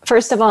stop.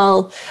 First of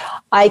all,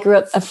 I grew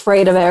up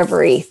afraid of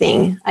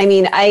everything. I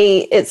mean,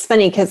 it's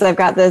funny because I've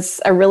got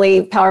a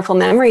really powerful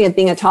memory of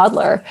being a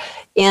toddler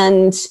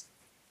and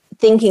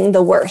thinking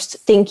the worst,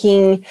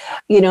 thinking,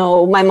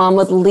 my mom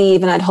would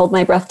leave and I'd hold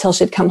my breath till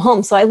she'd come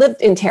home. So I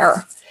lived in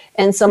terror.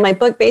 And so my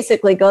book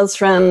basically goes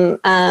from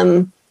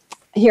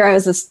here I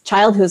was this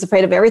child who was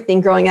afraid of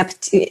everything, growing up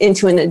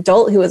into an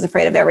adult who was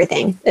afraid of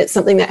everything. It's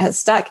something that has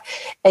stuck.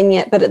 And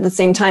yet, but at the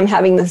same time,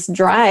 having this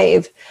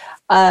drive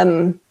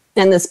and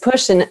this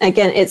push. And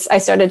again, I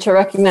started to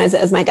recognize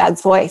it as my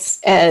dad's voice,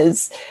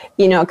 as,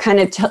 kind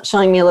of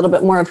showing me a little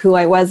bit more of who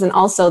I was, and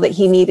also that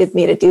he needed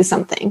me to do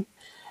something.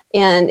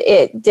 And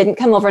it didn't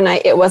come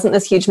overnight. It wasn't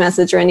this huge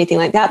message or anything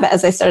like that. But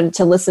as I started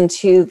to listen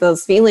to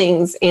those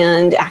feelings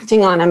and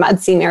acting on them,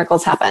 I'd see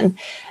miracles happen.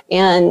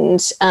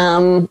 And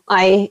from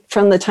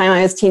the time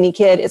I was a teeny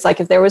kid, it's like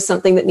if there was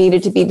something that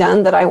needed to be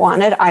done that I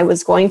wanted, I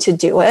was going to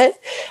do it.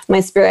 My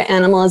spirit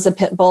animal is a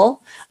pit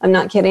bull. I'm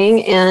not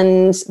kidding.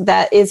 And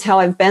that is how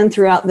I've been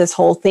throughout this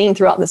whole thing,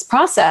 throughout this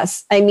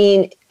process. I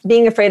mean,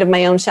 being afraid of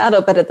my own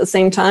shadow, but at the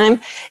same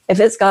time, if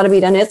it's got to be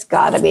done, it's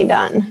got to be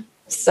done.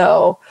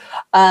 So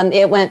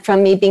it went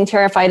from me being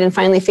terrified and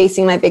finally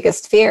facing my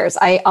biggest fears.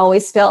 I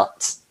always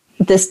felt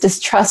this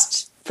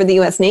distrust for the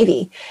U.S.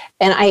 Navy.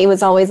 And I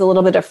was always a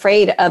little bit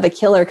afraid of a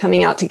killer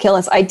coming out to kill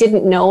us. I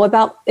didn't know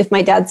about if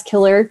my dad's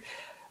killer.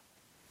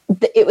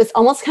 It was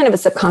almost kind of a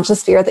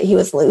subconscious fear that he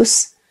was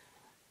loose.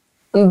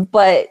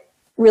 But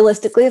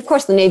realistically, of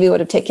course, the Navy would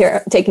have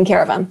taken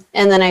care of him.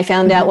 And then I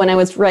found out when I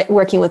was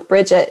working with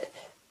Bridget,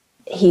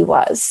 he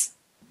was.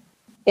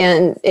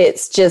 And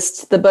it's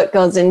just, the book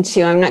goes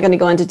into, I'm not going to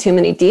go into too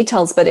many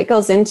details, but it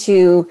goes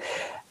into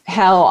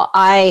how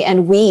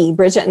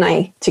Bridget and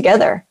I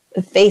together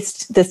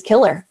faced this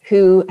killer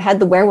who had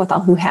the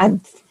wherewithal,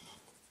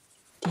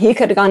 he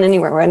could have gone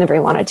anywhere whenever he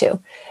wanted to,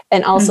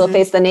 and also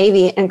faced the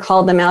Navy and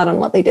called them out on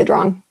what they did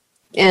wrong.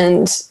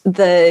 And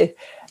the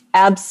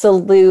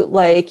absolute,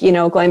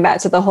 going back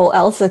to the whole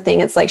Elsa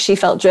thing, it's like she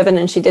felt driven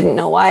and she didn't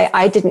know why.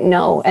 I didn't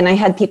know. And I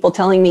had people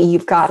telling me,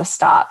 you've got to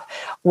stop.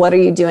 What are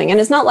you doing? And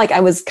it's not like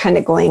I was kind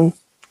of going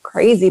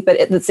crazy, but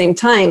at the same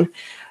time,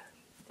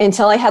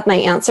 until I had my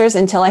answers,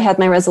 until I had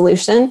my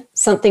resolution,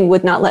 something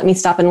would not let me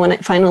stop. And when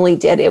it finally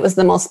did, it was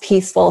the most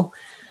peaceful.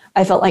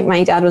 I felt like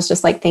my dad was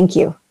just like, thank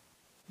you.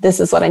 This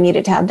is what I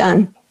needed to have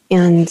done.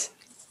 And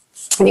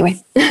anyway.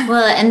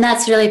 Well, and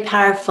that's really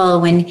powerful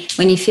when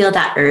you feel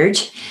that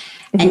urge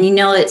and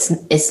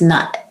it's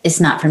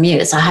not from you.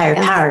 It's a higher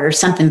power or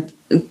something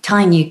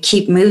telling you,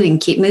 keep moving.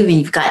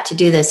 You've got to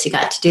do this. You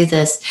got to do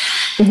this.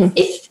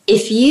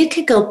 If you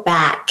could go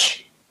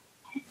back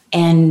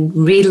and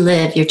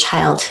relive your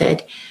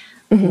childhood,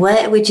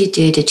 what would you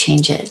do to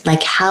change it?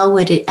 Like, how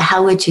would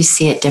you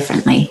see it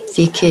differently? If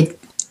you could.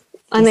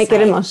 I might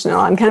get emotional.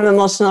 I'm kind of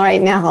emotional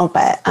right now,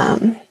 but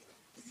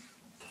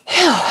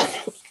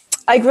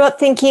I grew up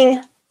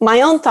thinking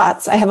my own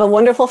thoughts. I have a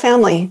wonderful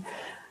family,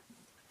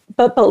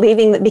 but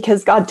believing that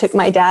because God took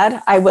my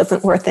dad, I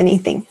wasn't worth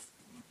anything.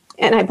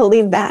 And I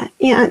believed that.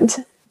 And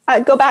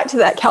I'd go back to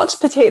that couch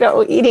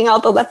potato, eating all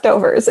the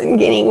leftovers and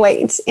gaining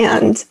weight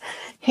and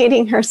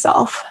hating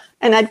herself.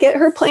 And I'd get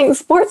her playing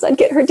sports. I'd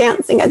get her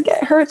dancing. I'd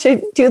get her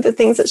to do the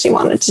things that she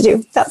wanted to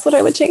do. That's what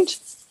I would change,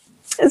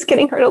 is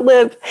getting her to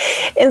live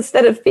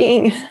instead of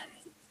being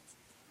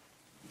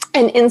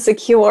an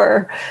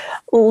insecure,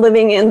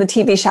 living in the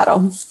TV shadow.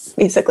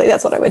 Basically,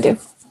 that's what I would do.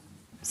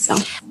 So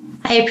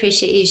I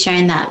appreciate you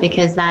sharing that,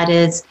 because I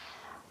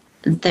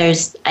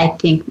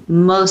think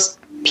most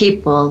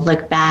people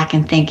look back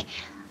and think,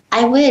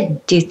 I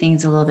would do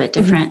things a little bit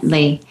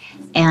differently.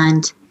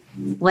 And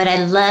what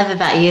I love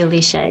about you,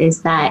 Alicia,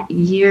 is that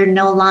you're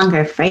no longer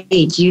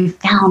afraid. You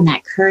found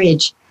that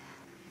courage,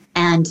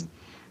 and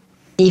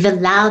you've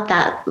allowed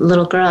that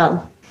little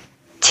girl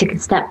to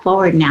step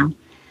forward now.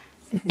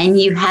 And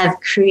you have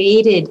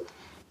created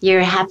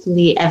your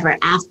happily ever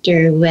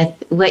after with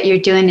what you're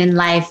doing in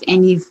life,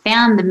 and you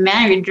found the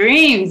man of your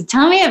dreams.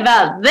 Tell me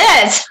about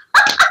this.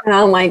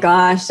 Oh my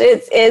gosh,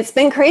 it's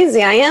been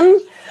crazy.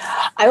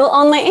 I will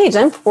own my age.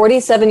 I'm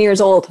 47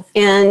 years old.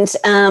 And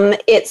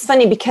it's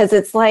funny because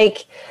it's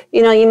like,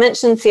 you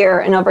mentioned fear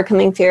and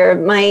overcoming fear.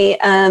 My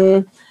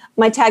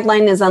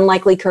tagline is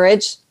unlikely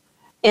courage.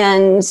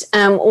 And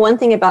one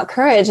thing about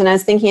courage, and I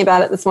was thinking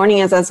about it this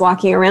morning as I was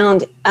walking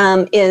around,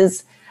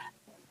 is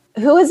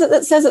who is it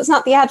that says it's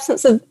not the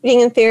absence of being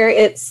in fear?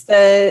 It's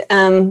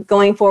the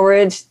going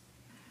forward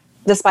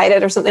despite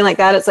it, or something like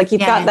that. It's like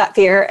you've got that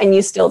fear and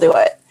you still do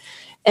it.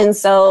 And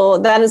so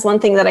that is one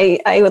thing that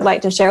I would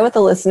like to share with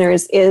the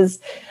listeners is,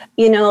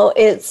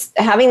 it's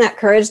having that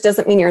courage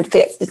doesn't mean you're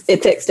fixed.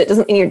 It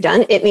doesn't mean you're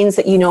done. It means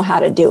that you know how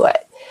to do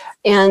it.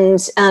 And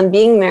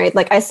being married,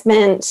 like I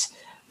spent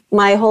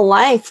my whole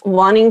life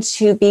wanting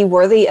to be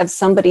worthy of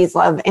somebody's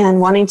love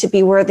and wanting to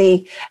be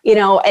worthy,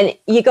 and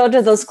you go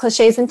to those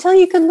cliches, until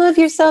you can love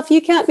yourself,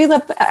 you can't be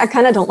loved. I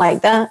kind of don't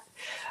like that.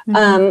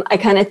 I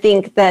kind of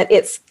think that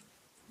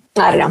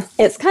I don't know,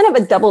 it's kind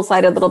of a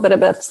double-sided, little bit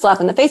of a slap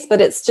in the face,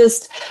 but it's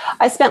just,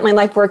 I spent my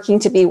life working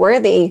to be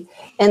worthy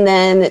and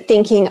then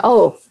thinking,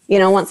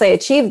 once I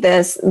achieve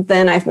this,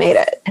 then I've made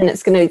it and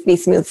it's going to be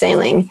smooth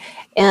sailing.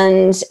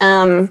 And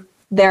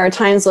there are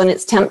times when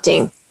it's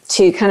tempting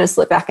to kind of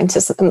slip back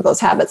into some of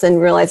those habits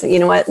and realize that, you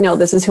know what, no,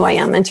 this is who I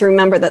am. And to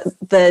remember that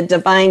the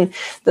divine,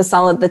 the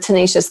solid, the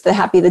tenacious, the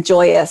happy, the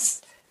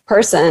joyous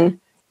person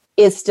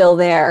is still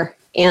there.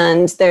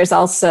 And there's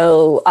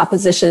also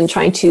opposition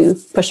trying to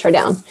push her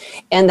down.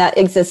 And that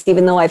exists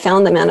even though I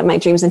found the man of my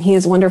dreams and he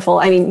is wonderful.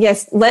 I mean,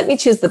 yes, let me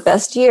choose the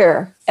best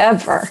year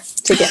ever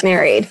to get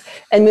married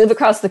and move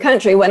across the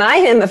country. When I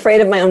am afraid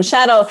of my own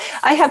shadow,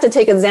 I have to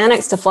take a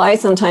Xanax to fly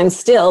sometimes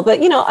still. But,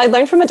 I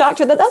learned from a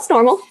doctor that that's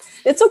normal.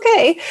 It's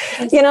okay.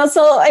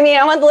 So,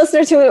 I want the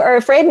listeners who are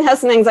afraid and have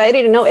some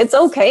anxiety to know it's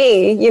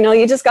okay.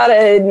 You just got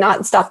to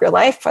not stop your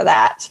life for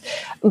that.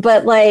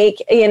 But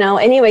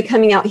anyway,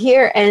 coming out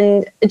here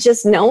and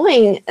just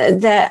knowing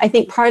that I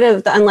think part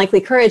of the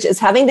unlikely courage is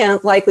having the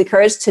unlikely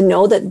courage to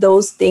know that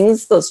those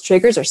things, those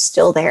triggers are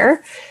still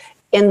there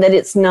and that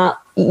it's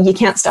not, you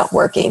can't stop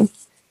working,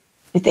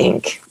 I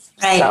think.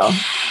 Right. So.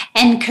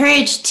 And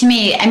courage to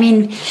me,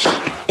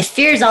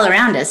 fear is all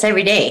around us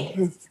every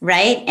day,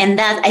 right? And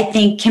that I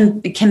think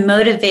can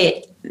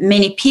motivate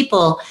many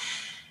people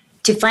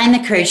to find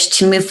the courage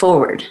to move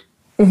forward.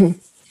 Mm-hmm.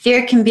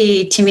 Fear can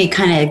be, to me,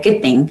 kind of a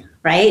good thing,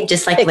 right?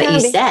 Just like what you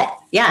said.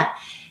 Yeah.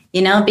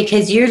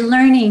 Because you're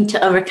learning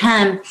to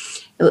overcome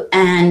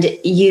and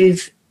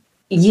you've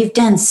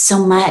done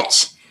so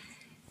much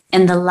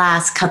in the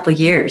last couple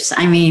years.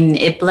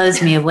 It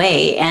blows me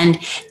away.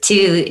 And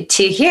to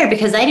hear,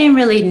 because I didn't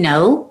really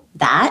know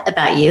that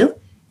about you.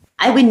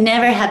 I would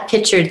never have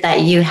pictured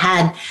that you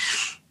had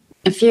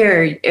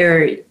fear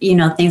or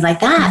things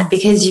like that,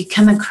 because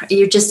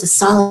you're just a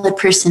solid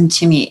person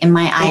to me in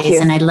my eyes.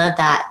 And I love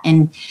that.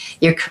 And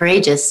you're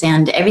courageous,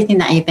 and everything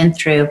that you've been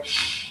through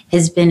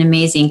has been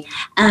amazing.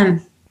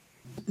 Do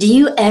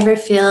you ever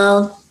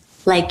feel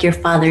like your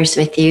father's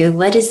with you?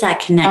 What is that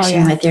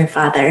connection with your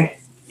father?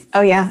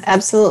 Oh yeah,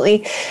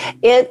 absolutely.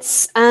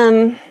 It's,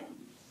 I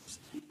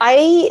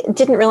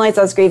didn't realize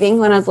I was grieving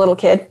when I was a little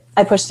kid.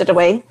 I pushed it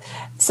away.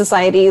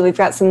 Society, we've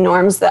got some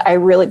norms that I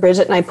really,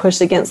 Bridget, and I pushed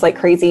against like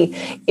crazy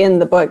in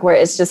the book, where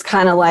it's just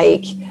kind of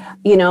like,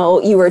 you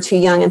were too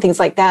young and things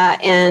like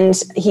that.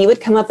 And he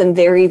would come up in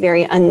very,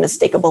 very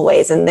unmistakable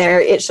ways. And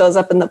there it shows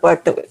up in the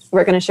book that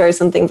we're going to share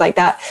some things like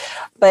that.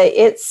 But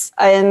it's,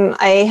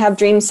 I have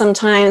dreams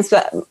sometimes,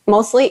 but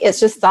mostly it's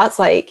just thoughts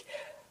like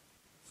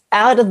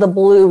out of the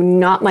blue,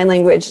 not my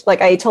language.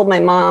 Like I told my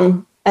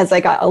mom, as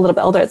I got a little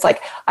bit older, it's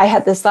like, I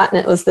had this thought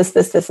and it was this,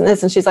 and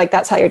this. And she's like,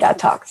 that's how your dad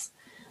talks.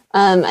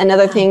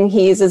 Another thing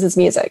he uses is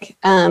music.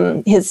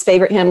 His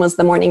favorite hymn was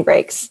The Morning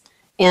Breaks.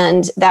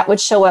 And that would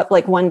show up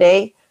like one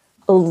day,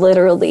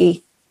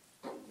 literally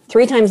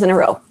 3 times in a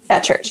row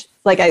at church.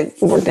 Like I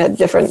worked at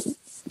different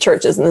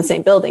churches in the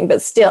same building,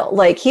 but still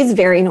like he's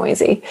very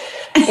noisy.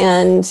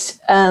 And,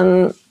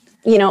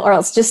 or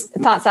else just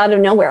thoughts out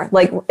of nowhere.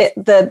 Like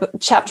the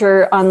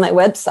chapter on my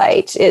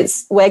website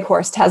is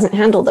Weghorst hasn't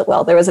handled it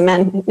well. There was a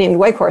man named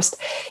Weghorst,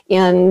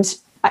 and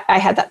I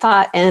had that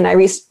thought, and I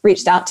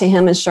reached out to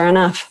him, and sure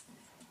enough,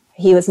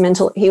 he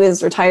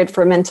was retired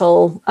for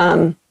mental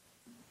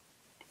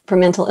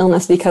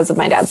illness because of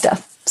my dad's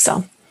death.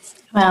 So,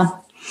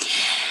 wow.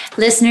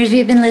 Listeners,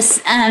 we've been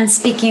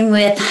speaking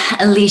with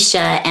Alicia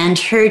and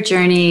her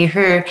journey,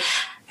 her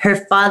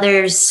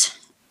father's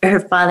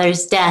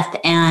death.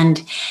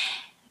 And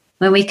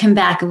when we come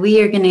back,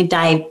 we are going to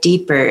dive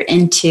deeper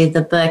into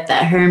the book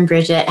that her and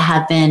Bridget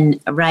have been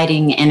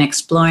writing and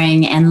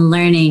exploring and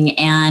learning,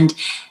 and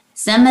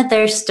some of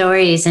their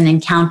stories and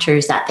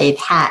encounters that they've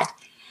had.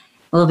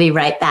 We'll be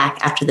right back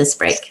after this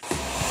break.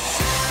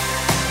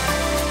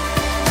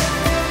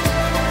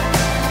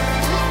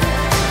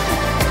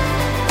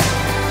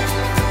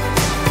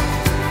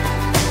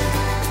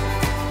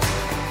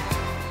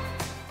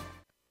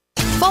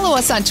 Follow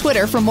us on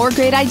Twitter for more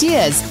great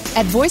ideas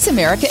at Voice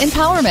America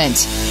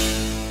Empowerment.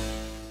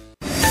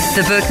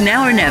 The book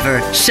Now or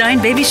Never,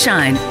 Shine Baby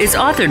Shine, is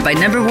authored by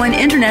 #1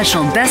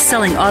 international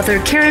best-selling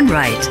author Karen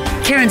Wright.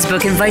 Karen's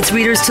book invites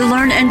readers to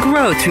learn and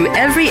grow through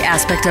every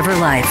aspect of her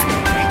life.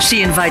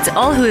 She invites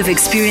all who have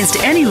experienced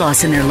any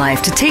loss in their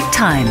life to take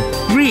time,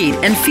 read,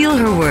 and feel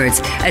her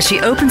words as she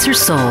opens her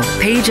soul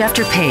page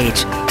after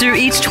page. Through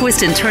each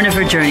twist and turn of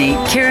her journey,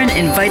 Karen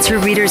invites her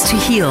readers to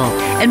heal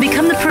and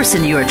become the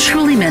person you are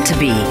truly meant to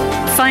be.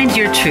 Find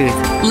your truth,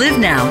 live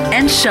now,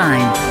 and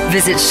shine.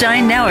 Visit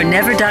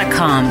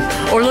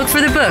ShineNowOrNever.com or look for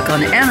the book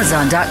on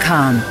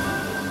Amazon.com.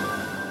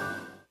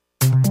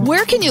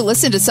 Where can you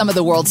listen to some of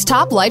the world's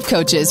top life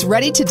coaches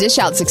ready to dish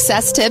out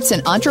success tips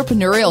and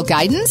entrepreneurial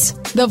guidance?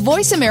 The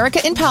Voice America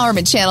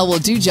Empowerment Channel will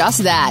do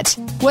just that.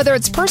 Whether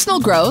it's personal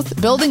growth,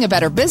 building a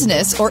better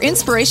business, or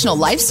inspirational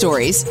life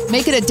stories,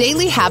 make it a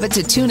daily habit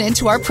to tune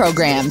into our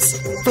programs.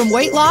 From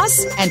weight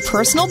loss and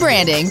personal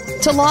branding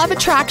to law of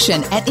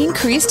attraction and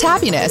increased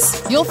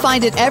happiness, you'll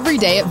find it every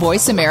day at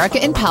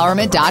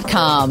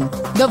voiceamericaempowerment.com.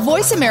 The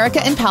Voice America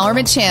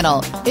Empowerment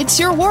Channel. It's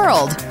your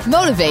world.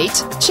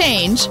 Motivate,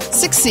 change,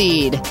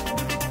 succeed.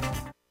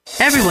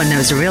 Everyone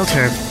knows a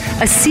realtor.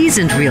 A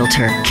seasoned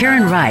realtor,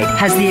 Karen Wright,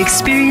 has the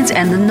experience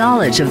and the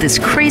knowledge of this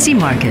crazy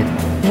market.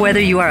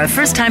 Whether you are a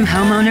first-time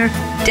homeowner,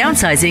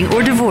 downsizing,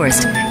 or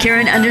divorced,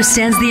 Karen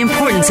understands the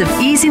importance of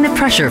easing the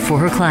pressure for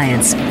her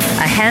clients.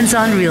 A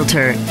hands-on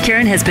realtor,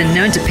 Karen has been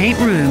known to paint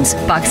rooms,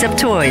 box up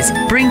toys,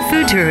 bring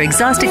food to her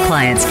exhausted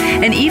clients,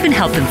 and even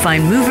help them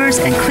find movers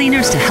and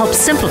cleaners to help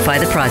simplify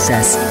the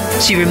process.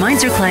 She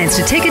reminds her clients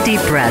to take a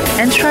deep breath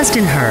and trust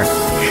in her.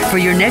 For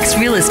your next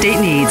real estate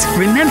needs,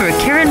 remember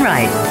Karen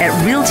Wright at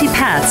Realty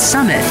Path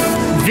Summit.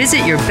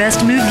 Visit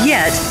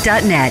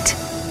yourbestmoveyet.net.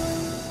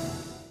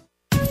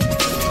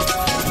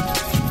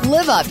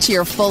 Live up to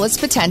your fullest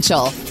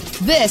potential.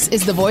 This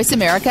is the Voice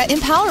America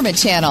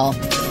Empowerment Channel.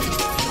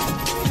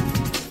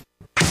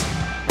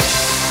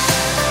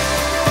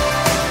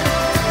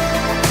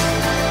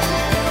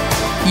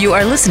 You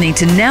are listening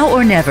to Now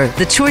or Never.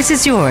 The choice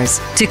is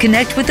yours. To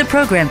connect with the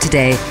program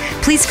today,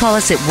 please call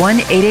us at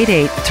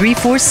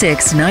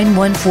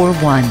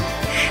 1-888-346-9141.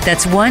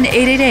 That's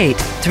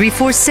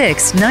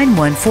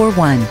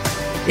 1-888-346-9141.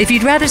 If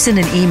you'd rather send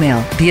an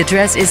email, the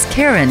address is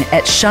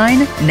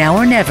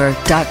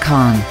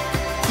Karen@shinenowornever.com.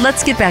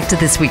 Let's get back to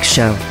this week's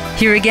show.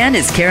 Here again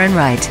is Karen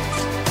Wright.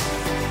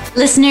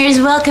 Listeners,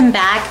 welcome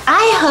back.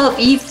 I hope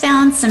you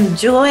found some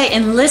joy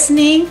in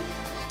listening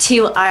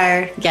to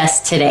our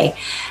guest today.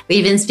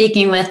 We've been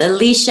speaking with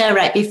Alicia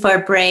right before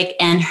break,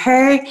 and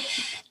her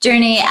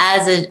journey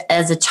as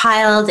a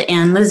child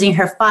and losing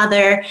her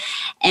father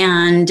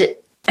and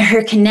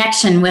her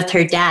connection with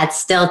her dad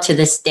still to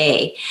this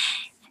day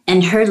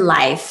and her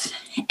life.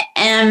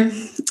 And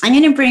I'm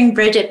going to bring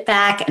Bridget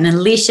back and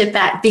Alicia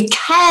back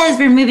because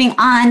we're moving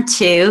on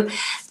to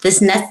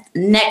this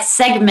next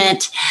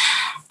segment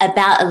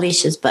about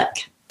Alicia's book.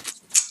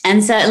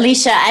 And so,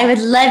 Alicia, I would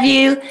love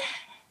you.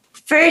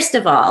 First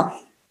of all,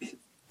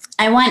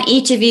 I want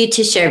each of you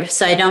to share,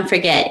 so I don't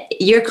forget,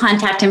 your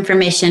contact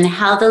information,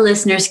 how the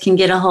listeners can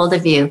get a hold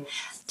of you,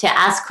 to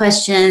ask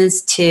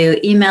questions, to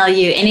email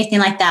you, anything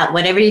like that,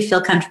 whatever you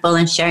feel comfortable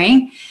in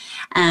sharing.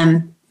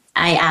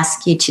 I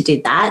ask you to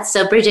do that.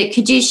 So, Bridget,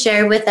 could you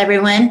share with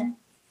everyone?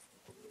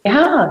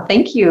 Yeah,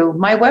 thank you.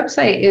 My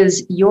website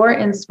is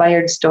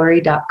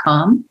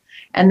yourinspiredstory.com,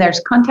 and there's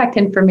contact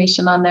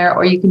information on there,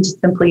 or you can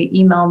just simply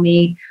email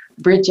me,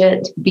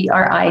 Bridget,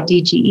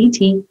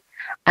 Bridget,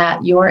 at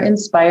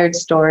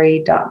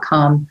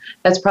yourinspiredstory.com.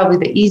 That's probably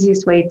the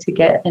easiest way to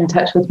get in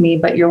touch with me,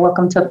 but you're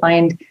welcome to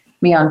find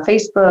me on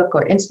Facebook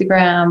or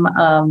Instagram.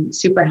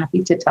 Super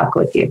happy to talk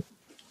with you.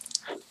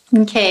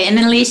 Okay, and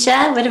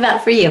Alicia, what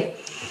about for you?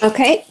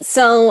 Okay,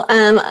 so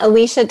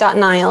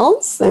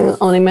Alicia.Niles,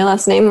 only my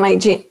last name. My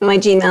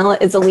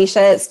Gmail is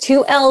Alicia. It's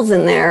 2 L's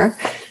in there.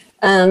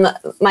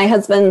 My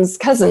husband's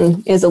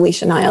cousin is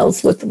Alicia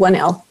Niles with 1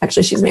 L.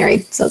 Actually, she's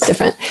married, so it's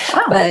different.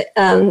 Oh. But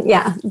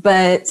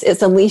but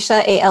it's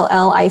Alicia,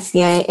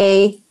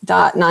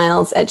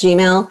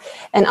 ALLICIA.Niles@gmail.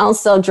 And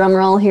also,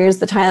 drumroll, here's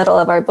the title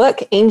of our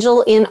book,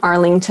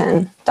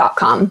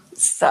 angelinarlington.com.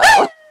 So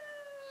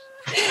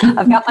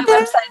I've got my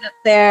website up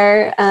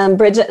there.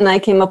 Bridget and I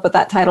came up with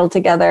that title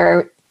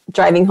together,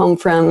 driving home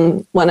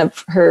from one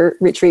of her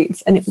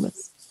retreats, and it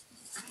was.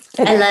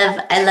 I love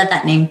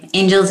that name,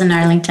 Angels in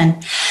Arlington.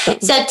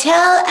 So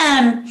tell,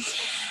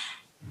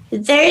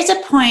 there's a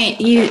point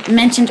you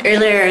mentioned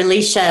earlier,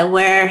 Alicia,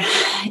 where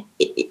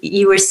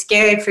you were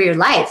scared for your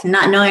life,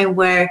 not knowing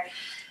where,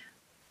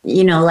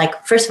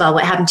 first of all,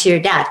 what happened to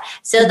your dad.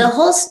 So the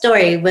whole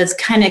story was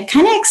kind of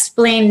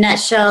explain,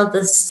 nutshell,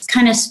 this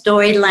kind of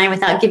storyline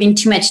without giving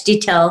too much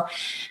detail,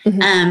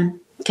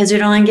 because we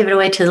don't want to give it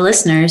away to the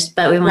listeners,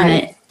 but we want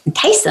to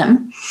entice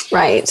them.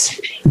 Right.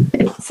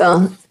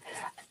 So,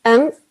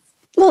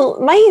 well,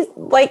 my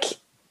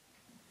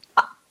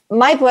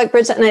book,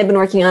 Bridget and I have been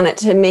working on it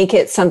to make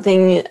it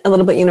something a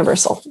little bit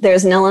universal.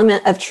 There's an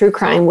element of true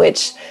crime,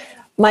 which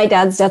my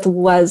dad's death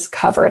was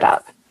covered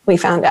up. We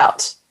found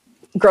out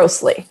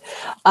grossly.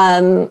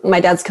 My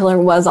dad's killer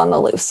was on the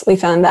loose. We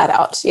found that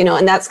out,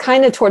 and that's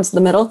kind of towards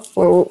the middle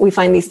where we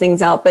find these things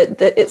out, but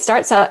it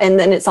starts out and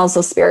then it's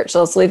also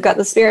spiritual. So we've got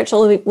the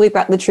spiritual, we've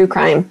got the true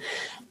crime,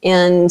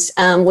 and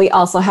we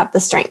also have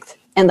the strength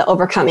and the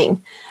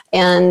overcoming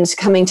and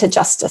coming to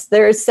justice.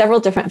 There's several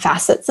different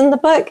facets in the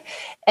book.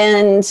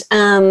 And,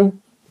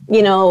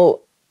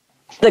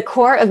 the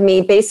core of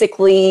me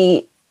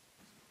basically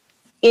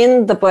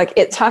in the book,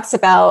 it talks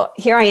about,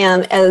 here I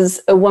am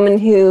as a woman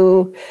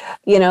who,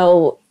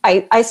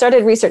 I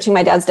started researching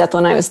my dad's death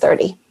when I was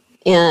 30.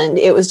 And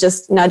it was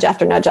just nudge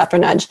after nudge after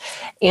nudge.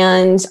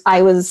 And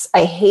I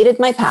hated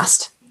my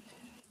past.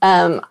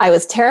 I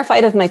was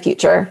terrified of my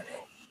future,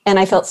 and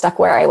I felt stuck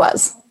where I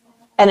was.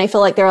 And I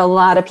feel like there are a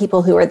lot of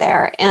people who are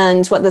there.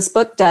 And what this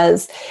book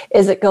does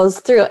is it goes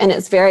through, and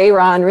it's very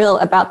raw and real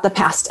about the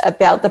past,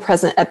 about the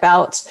present,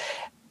 about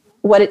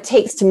what it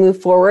takes to move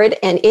forward.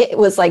 And it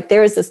was like,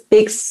 there was this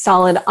big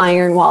solid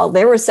iron wall.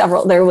 There were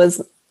several. There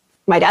was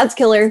my dad's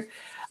killer,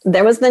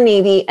 there was the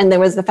Navy, and there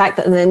was the fact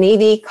that the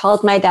Navy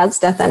called my dad's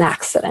death an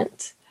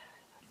accident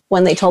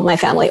when they told my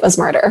family it was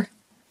murder,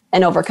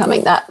 and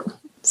overcoming that.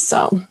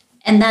 So,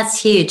 and that's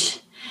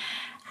huge.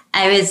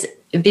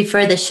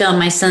 Before the show,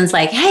 my son's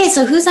like, hey,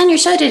 so who's on your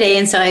show today?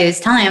 And so I was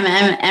telling him,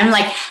 and I'm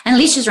like, and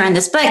Alicia's writing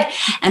this book,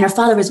 and her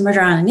father was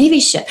murdered on a Navy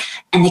ship,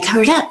 and they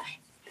covered up.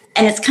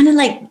 And it's kind of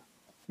like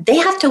they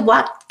have to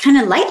walk kind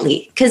of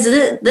lightly, because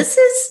this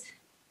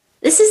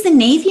is the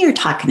Navy you're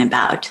talking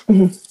about.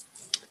 Mm-hmm.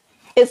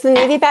 It's the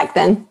Navy back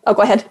then. Oh,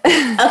 go ahead.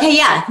 Okay,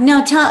 yeah.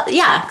 No,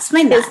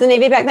 explain that. It's the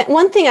Navy back then.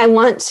 One thing I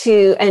want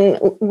to, and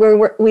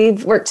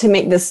we've worked to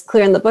make this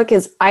clear in the book,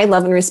 is I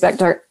love and respect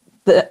our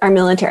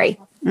military.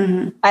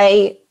 Mm-hmm.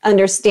 I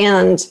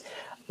understand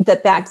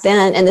that back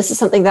then, and this is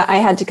something that I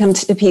had to come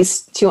to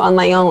peace to on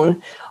my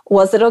own.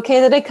 Was it okay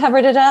that I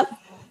covered it up?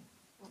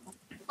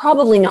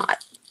 Probably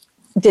not.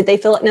 Did they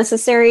feel it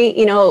necessary?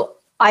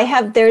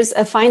 There's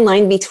a fine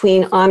line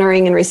between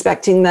honoring and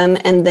respecting them,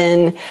 and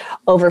then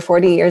over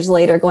 40 years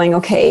later going,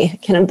 okay,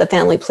 can the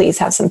family please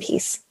have some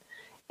peace?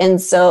 And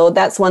so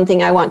that's one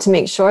thing I want to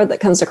make sure that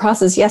comes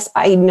across is, yes,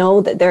 I know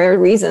that there are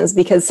reasons,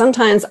 because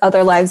sometimes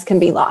other lives can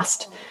be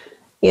lost.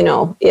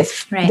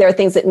 If there are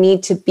things that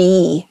need to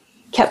be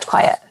kept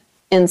quiet.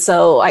 And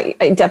so I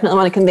definitely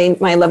want to convey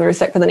my love and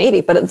respect for the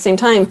Navy. But at the same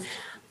time,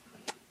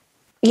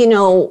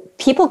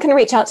 people can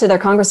reach out to their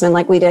congressman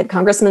like we did.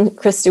 Congressman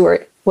Chris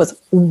Stewart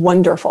was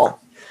wonderful.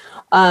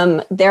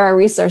 There are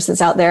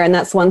resources out there. And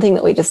that's one thing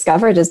that we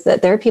discovered, is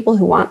that there are people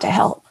who want to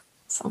help.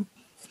 So,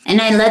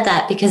 and I love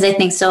that, because I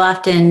think so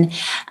often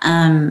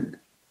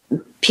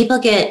people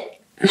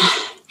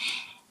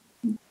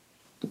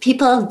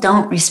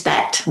don't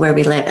respect where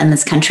we live in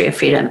this country of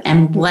freedom,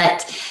 and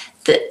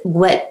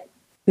what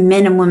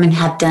men and women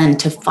have done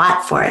to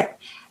fight for it,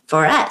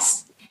 for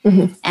us.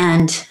 Mm-hmm.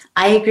 And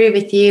I agree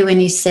with you when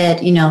you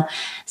said,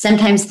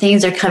 sometimes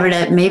things are covered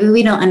up. Maybe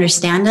we don't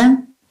understand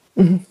them,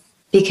 mm-hmm.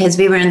 because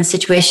we were in the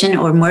situation,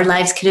 or more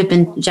lives could have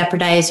been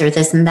jeopardized, or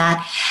this and that.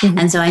 Mm-hmm.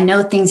 And so I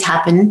know things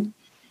happen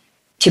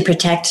to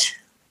protect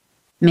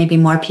maybe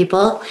more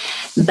people,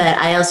 but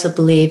I also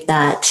believe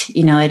that,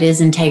 it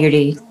is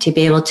integrity to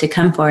be able to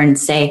come forward and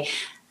say,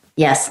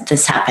 yes,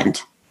 this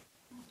happened.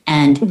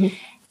 And mm-hmm.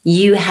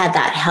 you had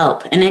that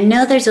help. And I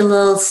know there's a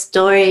little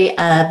story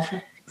of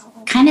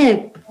kind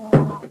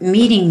of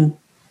meeting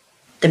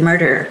the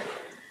murderer.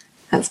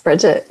 That's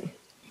Bridget.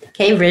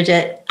 Okay,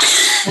 Bridget,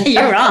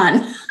 you're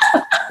on.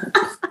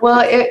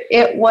 Well,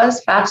 it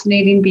was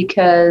fascinating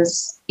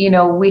because,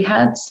 we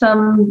had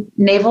some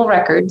naval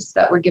records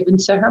that were given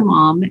to her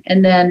mom,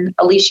 and then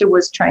Alicia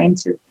was trying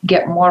to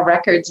get more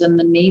records, and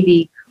the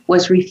Navy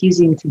was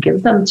refusing to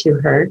give them to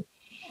her.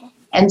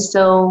 And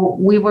so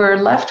we were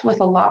left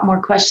with a lot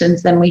more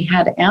questions than we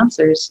had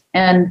answers.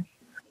 And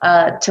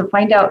to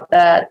find out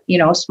that,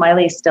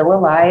 Smiley is still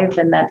alive,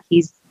 and that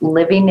he's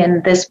living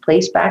in this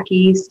place back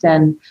east,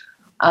 and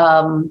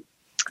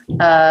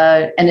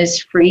is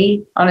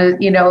free on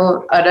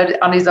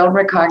on his own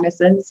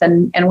recognizance,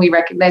 and we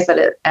recognize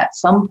that at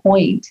some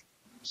point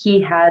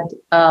he had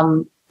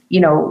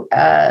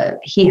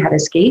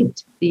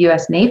escaped the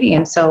U.S. Navy,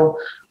 and so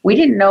we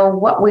didn't know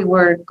what we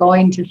were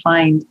going to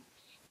find,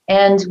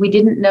 and we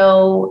didn't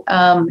know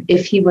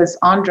if he was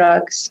on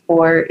drugs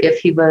or if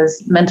he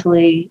was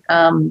mentally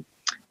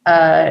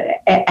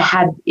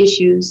had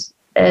issues,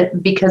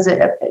 because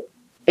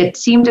it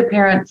seemed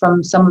apparent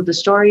from some of the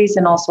stories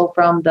and also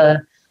from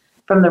the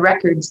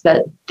records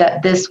that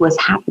this was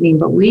happening,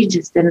 but we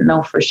just didn't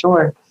know for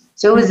sure.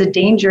 So it was a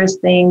dangerous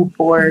thing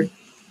for,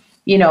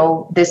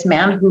 this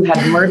man who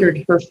had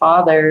murdered her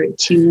father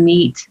to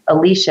meet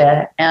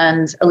Alicia.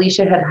 And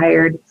Alicia had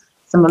hired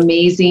some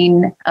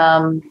amazing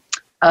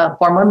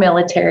former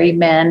military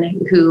men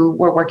who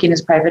were working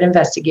as private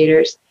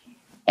investigators.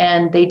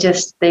 And they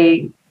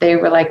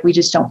were like, we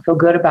just don't feel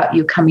good about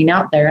you coming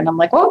out there. And I'm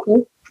like, well,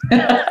 cool.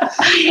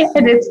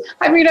 And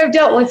I've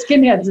dealt with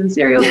skinheads and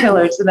serial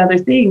killers and other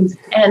things.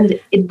 And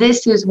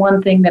this is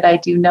one thing that I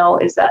do know,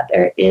 is that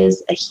there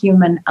is a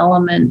human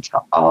element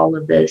to all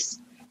of this,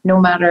 no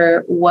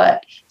matter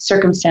what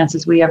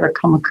circumstances we ever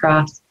come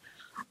across.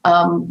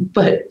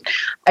 But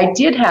I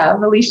did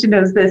have, Alicia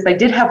knows this, I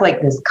did have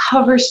like this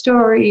cover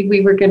story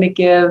we were going to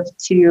give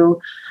to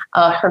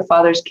her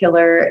father's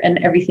killer and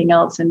everything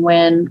else. And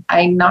when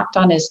I knocked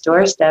on his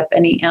doorstep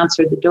and he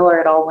answered the door,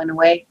 it all went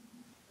away.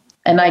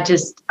 And I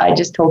just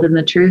told him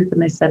the truth.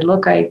 And I said,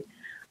 look, I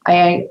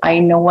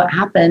know what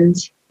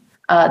happened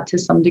to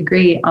some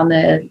degree on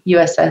the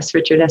USS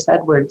Richard S.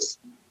 Edwards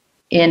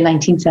in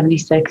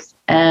 1976.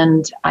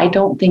 And I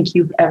don't think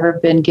you've ever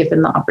been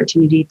given the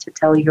opportunity to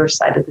tell your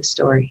side of the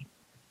story.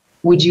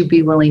 Would you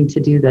be willing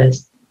to do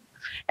this?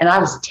 and I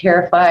was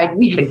terrified.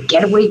 We had a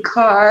getaway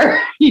car,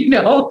 and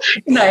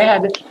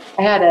I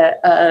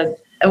had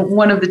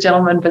one of the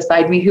gentlemen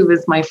beside me who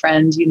was my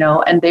friend,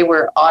 and they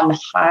were on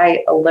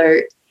high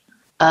alert.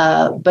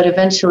 But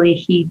eventually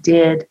he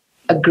did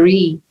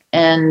agree.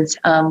 And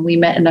we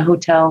met in a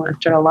hotel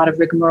after a lot of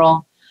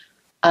rigmarole.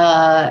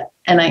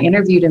 And I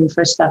interviewed him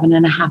for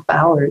 7.5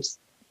 hours.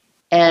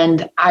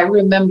 And I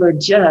remember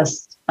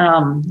just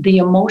the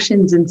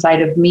emotions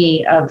inside of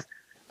me of,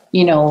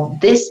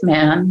 this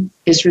man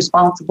is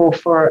responsible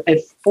for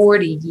a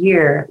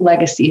 40-year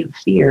legacy of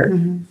fear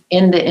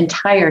in the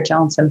entire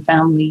Johnson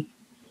family.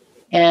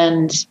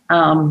 And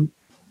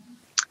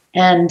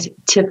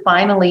to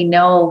finally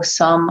know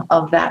some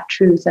of that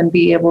truth and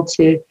be able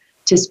to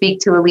speak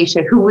to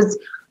Alicia, who was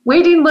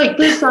waiting like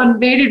this on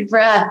bated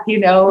breath,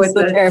 It's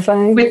so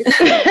terrifying. And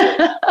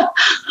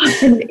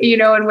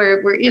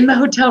we're in the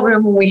hotel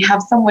room and we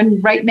have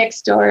someone right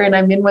next door, and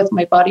I'm in with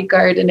my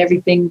bodyguard and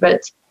everything,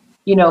 but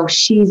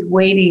she's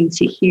waiting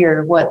to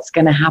hear what's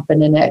going to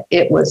happen. And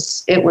it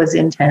was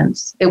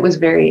intense. It was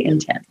very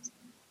intense.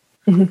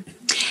 Mm-hmm.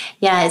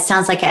 Yeah, it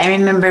sounds like I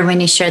remember when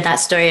you shared that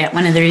story at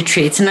one of the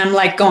retreats, and I'm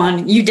like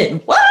going, you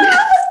did what?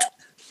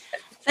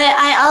 But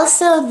I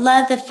also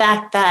love the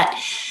fact that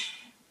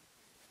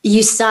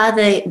you saw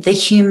the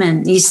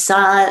human, you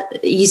saw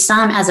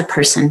him as a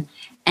person,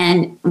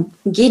 and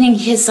getting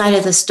his side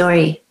of the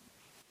story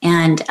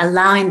and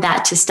allowing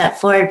that to step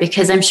forward,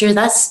 because I'm sure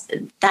that's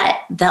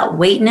that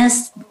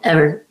weightness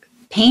or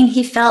pain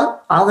he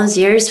felt all those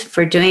years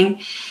for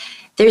doing.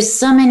 There's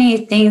so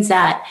many things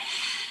that,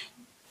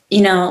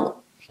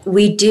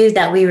 we do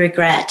that we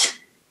regret,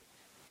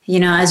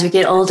 as we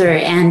get older,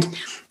 and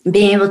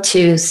being able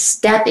to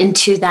step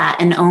into that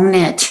and own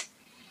it.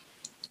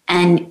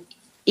 And,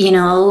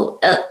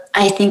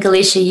 I think,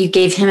 Alicia, you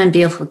gave him a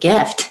beautiful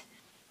gift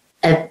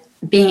of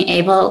being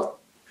able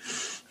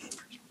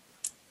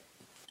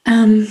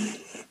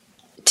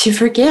to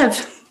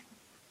forgive.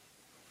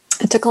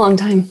 It took a long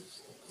time.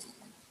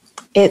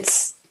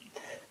 It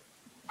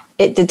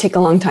did take a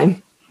long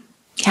time.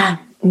 Yeah.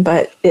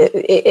 But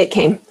it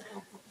came.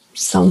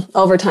 So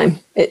over time,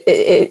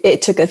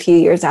 it took a few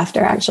years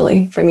after,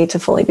 actually, for me to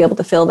fully be able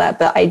to feel that.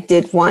 But I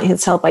did want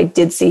his help. I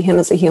did see him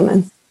as a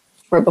human,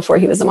 where before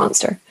he was a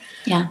monster.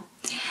 Yeah.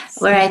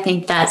 Where I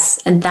think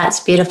that's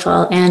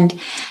beautiful. And,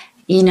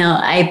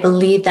 I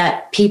believe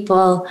that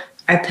people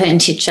are put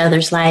into each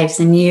other's lives,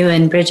 and you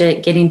and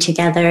Bridget getting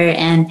together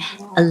and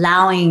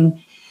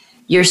allowing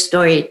your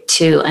story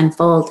to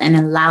unfold and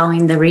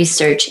allowing the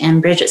research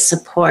and Bridget's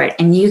support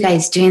and you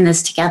guys doing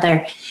this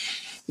together,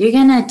 you're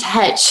going to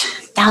touch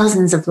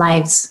thousands of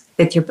lives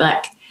with your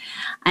book.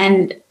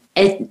 And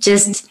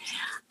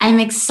I'm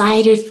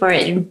excited for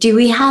it. Do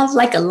we have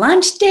like a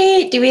launch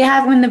date? Do we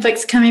have when the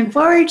book's coming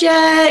forward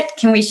yet?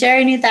 Can we share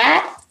any of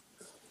that?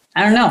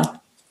 I don't know.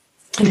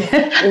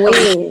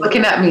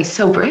 Looking at me,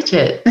 so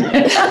Bridget.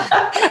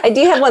 I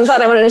do have one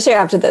thought I wanted to share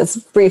after this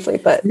briefly,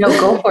 but no,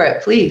 go for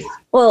it, please.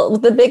 Well,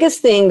 the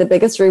biggest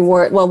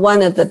reward,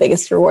 one of the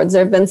biggest rewards,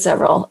 there have been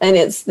several, and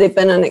they've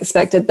been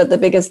unexpected, but the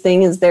biggest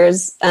thing is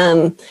there's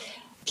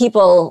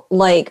people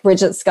like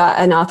Bridget Scott,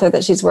 an author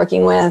that she's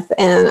working with,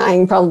 and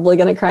I'm probably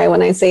going to cry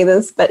when I say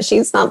this, but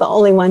she's not the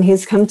only one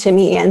who's come to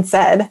me and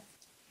said,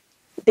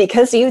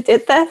 because you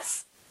did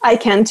this, I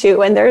can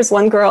too. And there's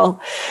one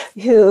girl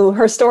who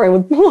her story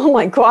would, oh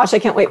my gosh, I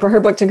can't wait for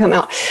her book to come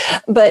out.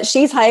 But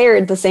she's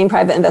hired the same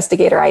private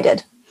investigator I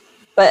did.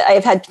 But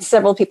I've had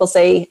several people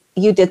say,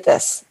 you did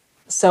this,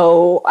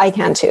 so I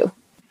can too.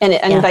 And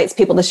it invites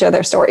people to share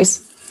their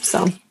stories.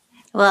 So,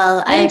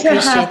 well, I appreciate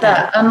appreciate to have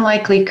that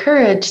unlikely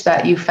courage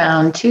that you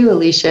found too,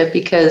 Alicia,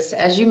 because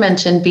as you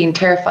mentioned, being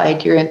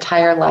terrified your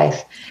entire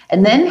life,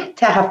 and then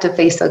to have to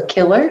face a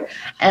killer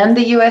and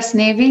the U.S.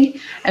 Navy,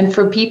 and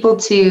for people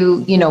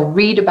to,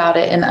 read about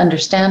it and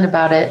understand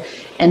about it,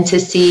 and to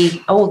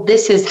see, oh,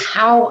 this is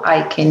how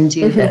I can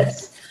do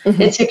this.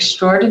 Mm-hmm. It's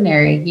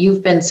extraordinary.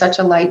 You've been such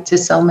a light to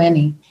so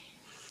many.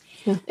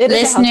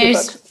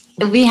 Listeners,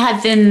 we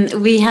have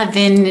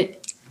been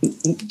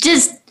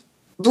just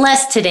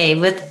blessed today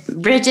with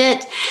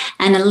Bridget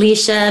and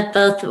Alicia,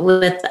 both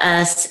with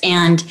us.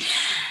 And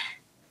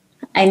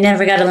I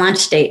never got a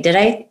launch date, did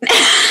I?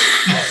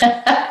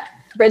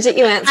 Bridget,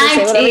 you answer.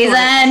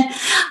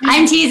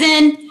 I'm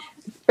teasing.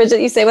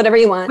 Bridget, you say whatever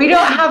you want. We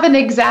don't have an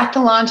exact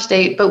launch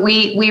date, but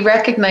we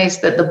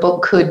recognize that the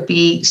book could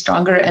be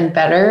stronger and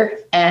better.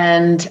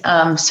 And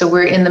so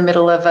we're in the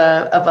middle of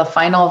a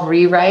final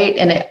rewrite,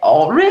 and it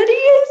already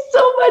is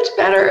so much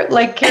better.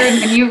 Like, Karen,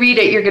 when you read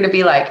it, you're going to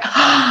be like,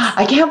 oh,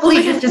 I can't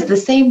believe this is the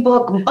same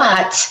book,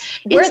 but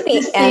it's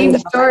the same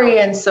story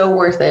and so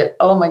worth it.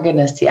 Oh my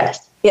goodness,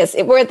 yes. Yes,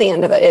 we're at the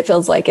end of it. It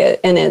feels like it,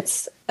 and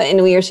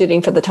we are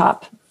shooting for the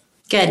top.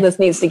 Good. This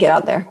needs to get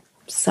out there.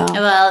 So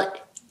well,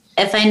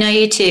 if I know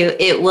you too,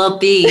 it will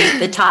be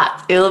the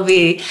top. It will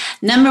be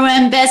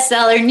 #1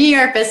 bestseller, New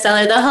York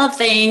bestseller, the whole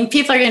thing.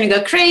 People are going to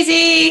go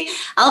crazy.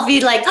 I'll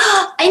be like,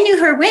 oh, I knew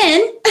her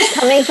when.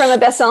 Coming from a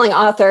best-selling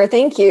author,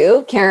 thank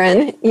you,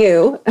 Karen.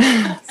 You.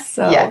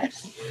 So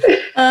yes.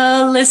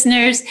 Oh,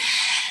 listeners.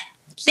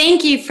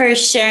 Thank you for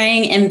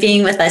sharing and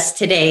being with us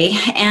today.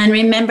 And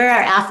remember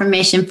our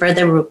affirmation for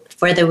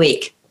the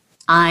week.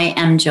 I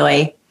am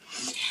joy.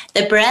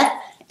 The breath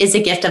is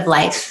a gift of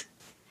life.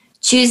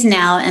 Choose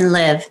now and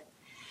live.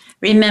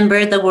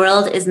 Remember, the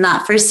world is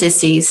not for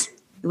sissies.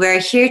 We're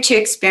here to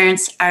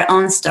experience our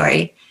own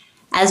story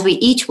as we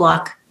each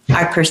walk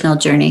our personal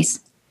journeys.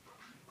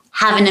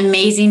 Have an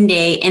amazing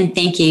day, and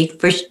thank you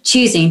for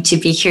choosing to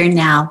be here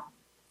now.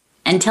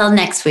 Until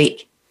next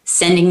week,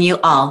 sending you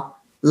all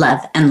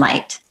love and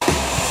light.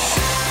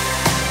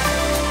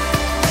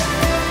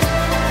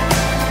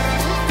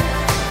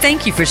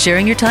 Thank you for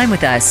sharing your time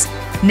with us.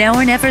 Now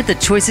or Never, The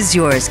Choice is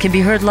Yours can be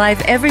heard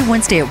live every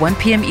Wednesday at 1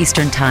 p.m.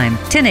 Eastern Time,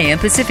 10 a.m.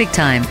 Pacific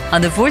Time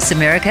on the Voice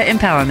America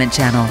Empowerment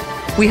Channel.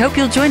 We hope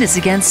you'll join us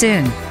again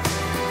soon.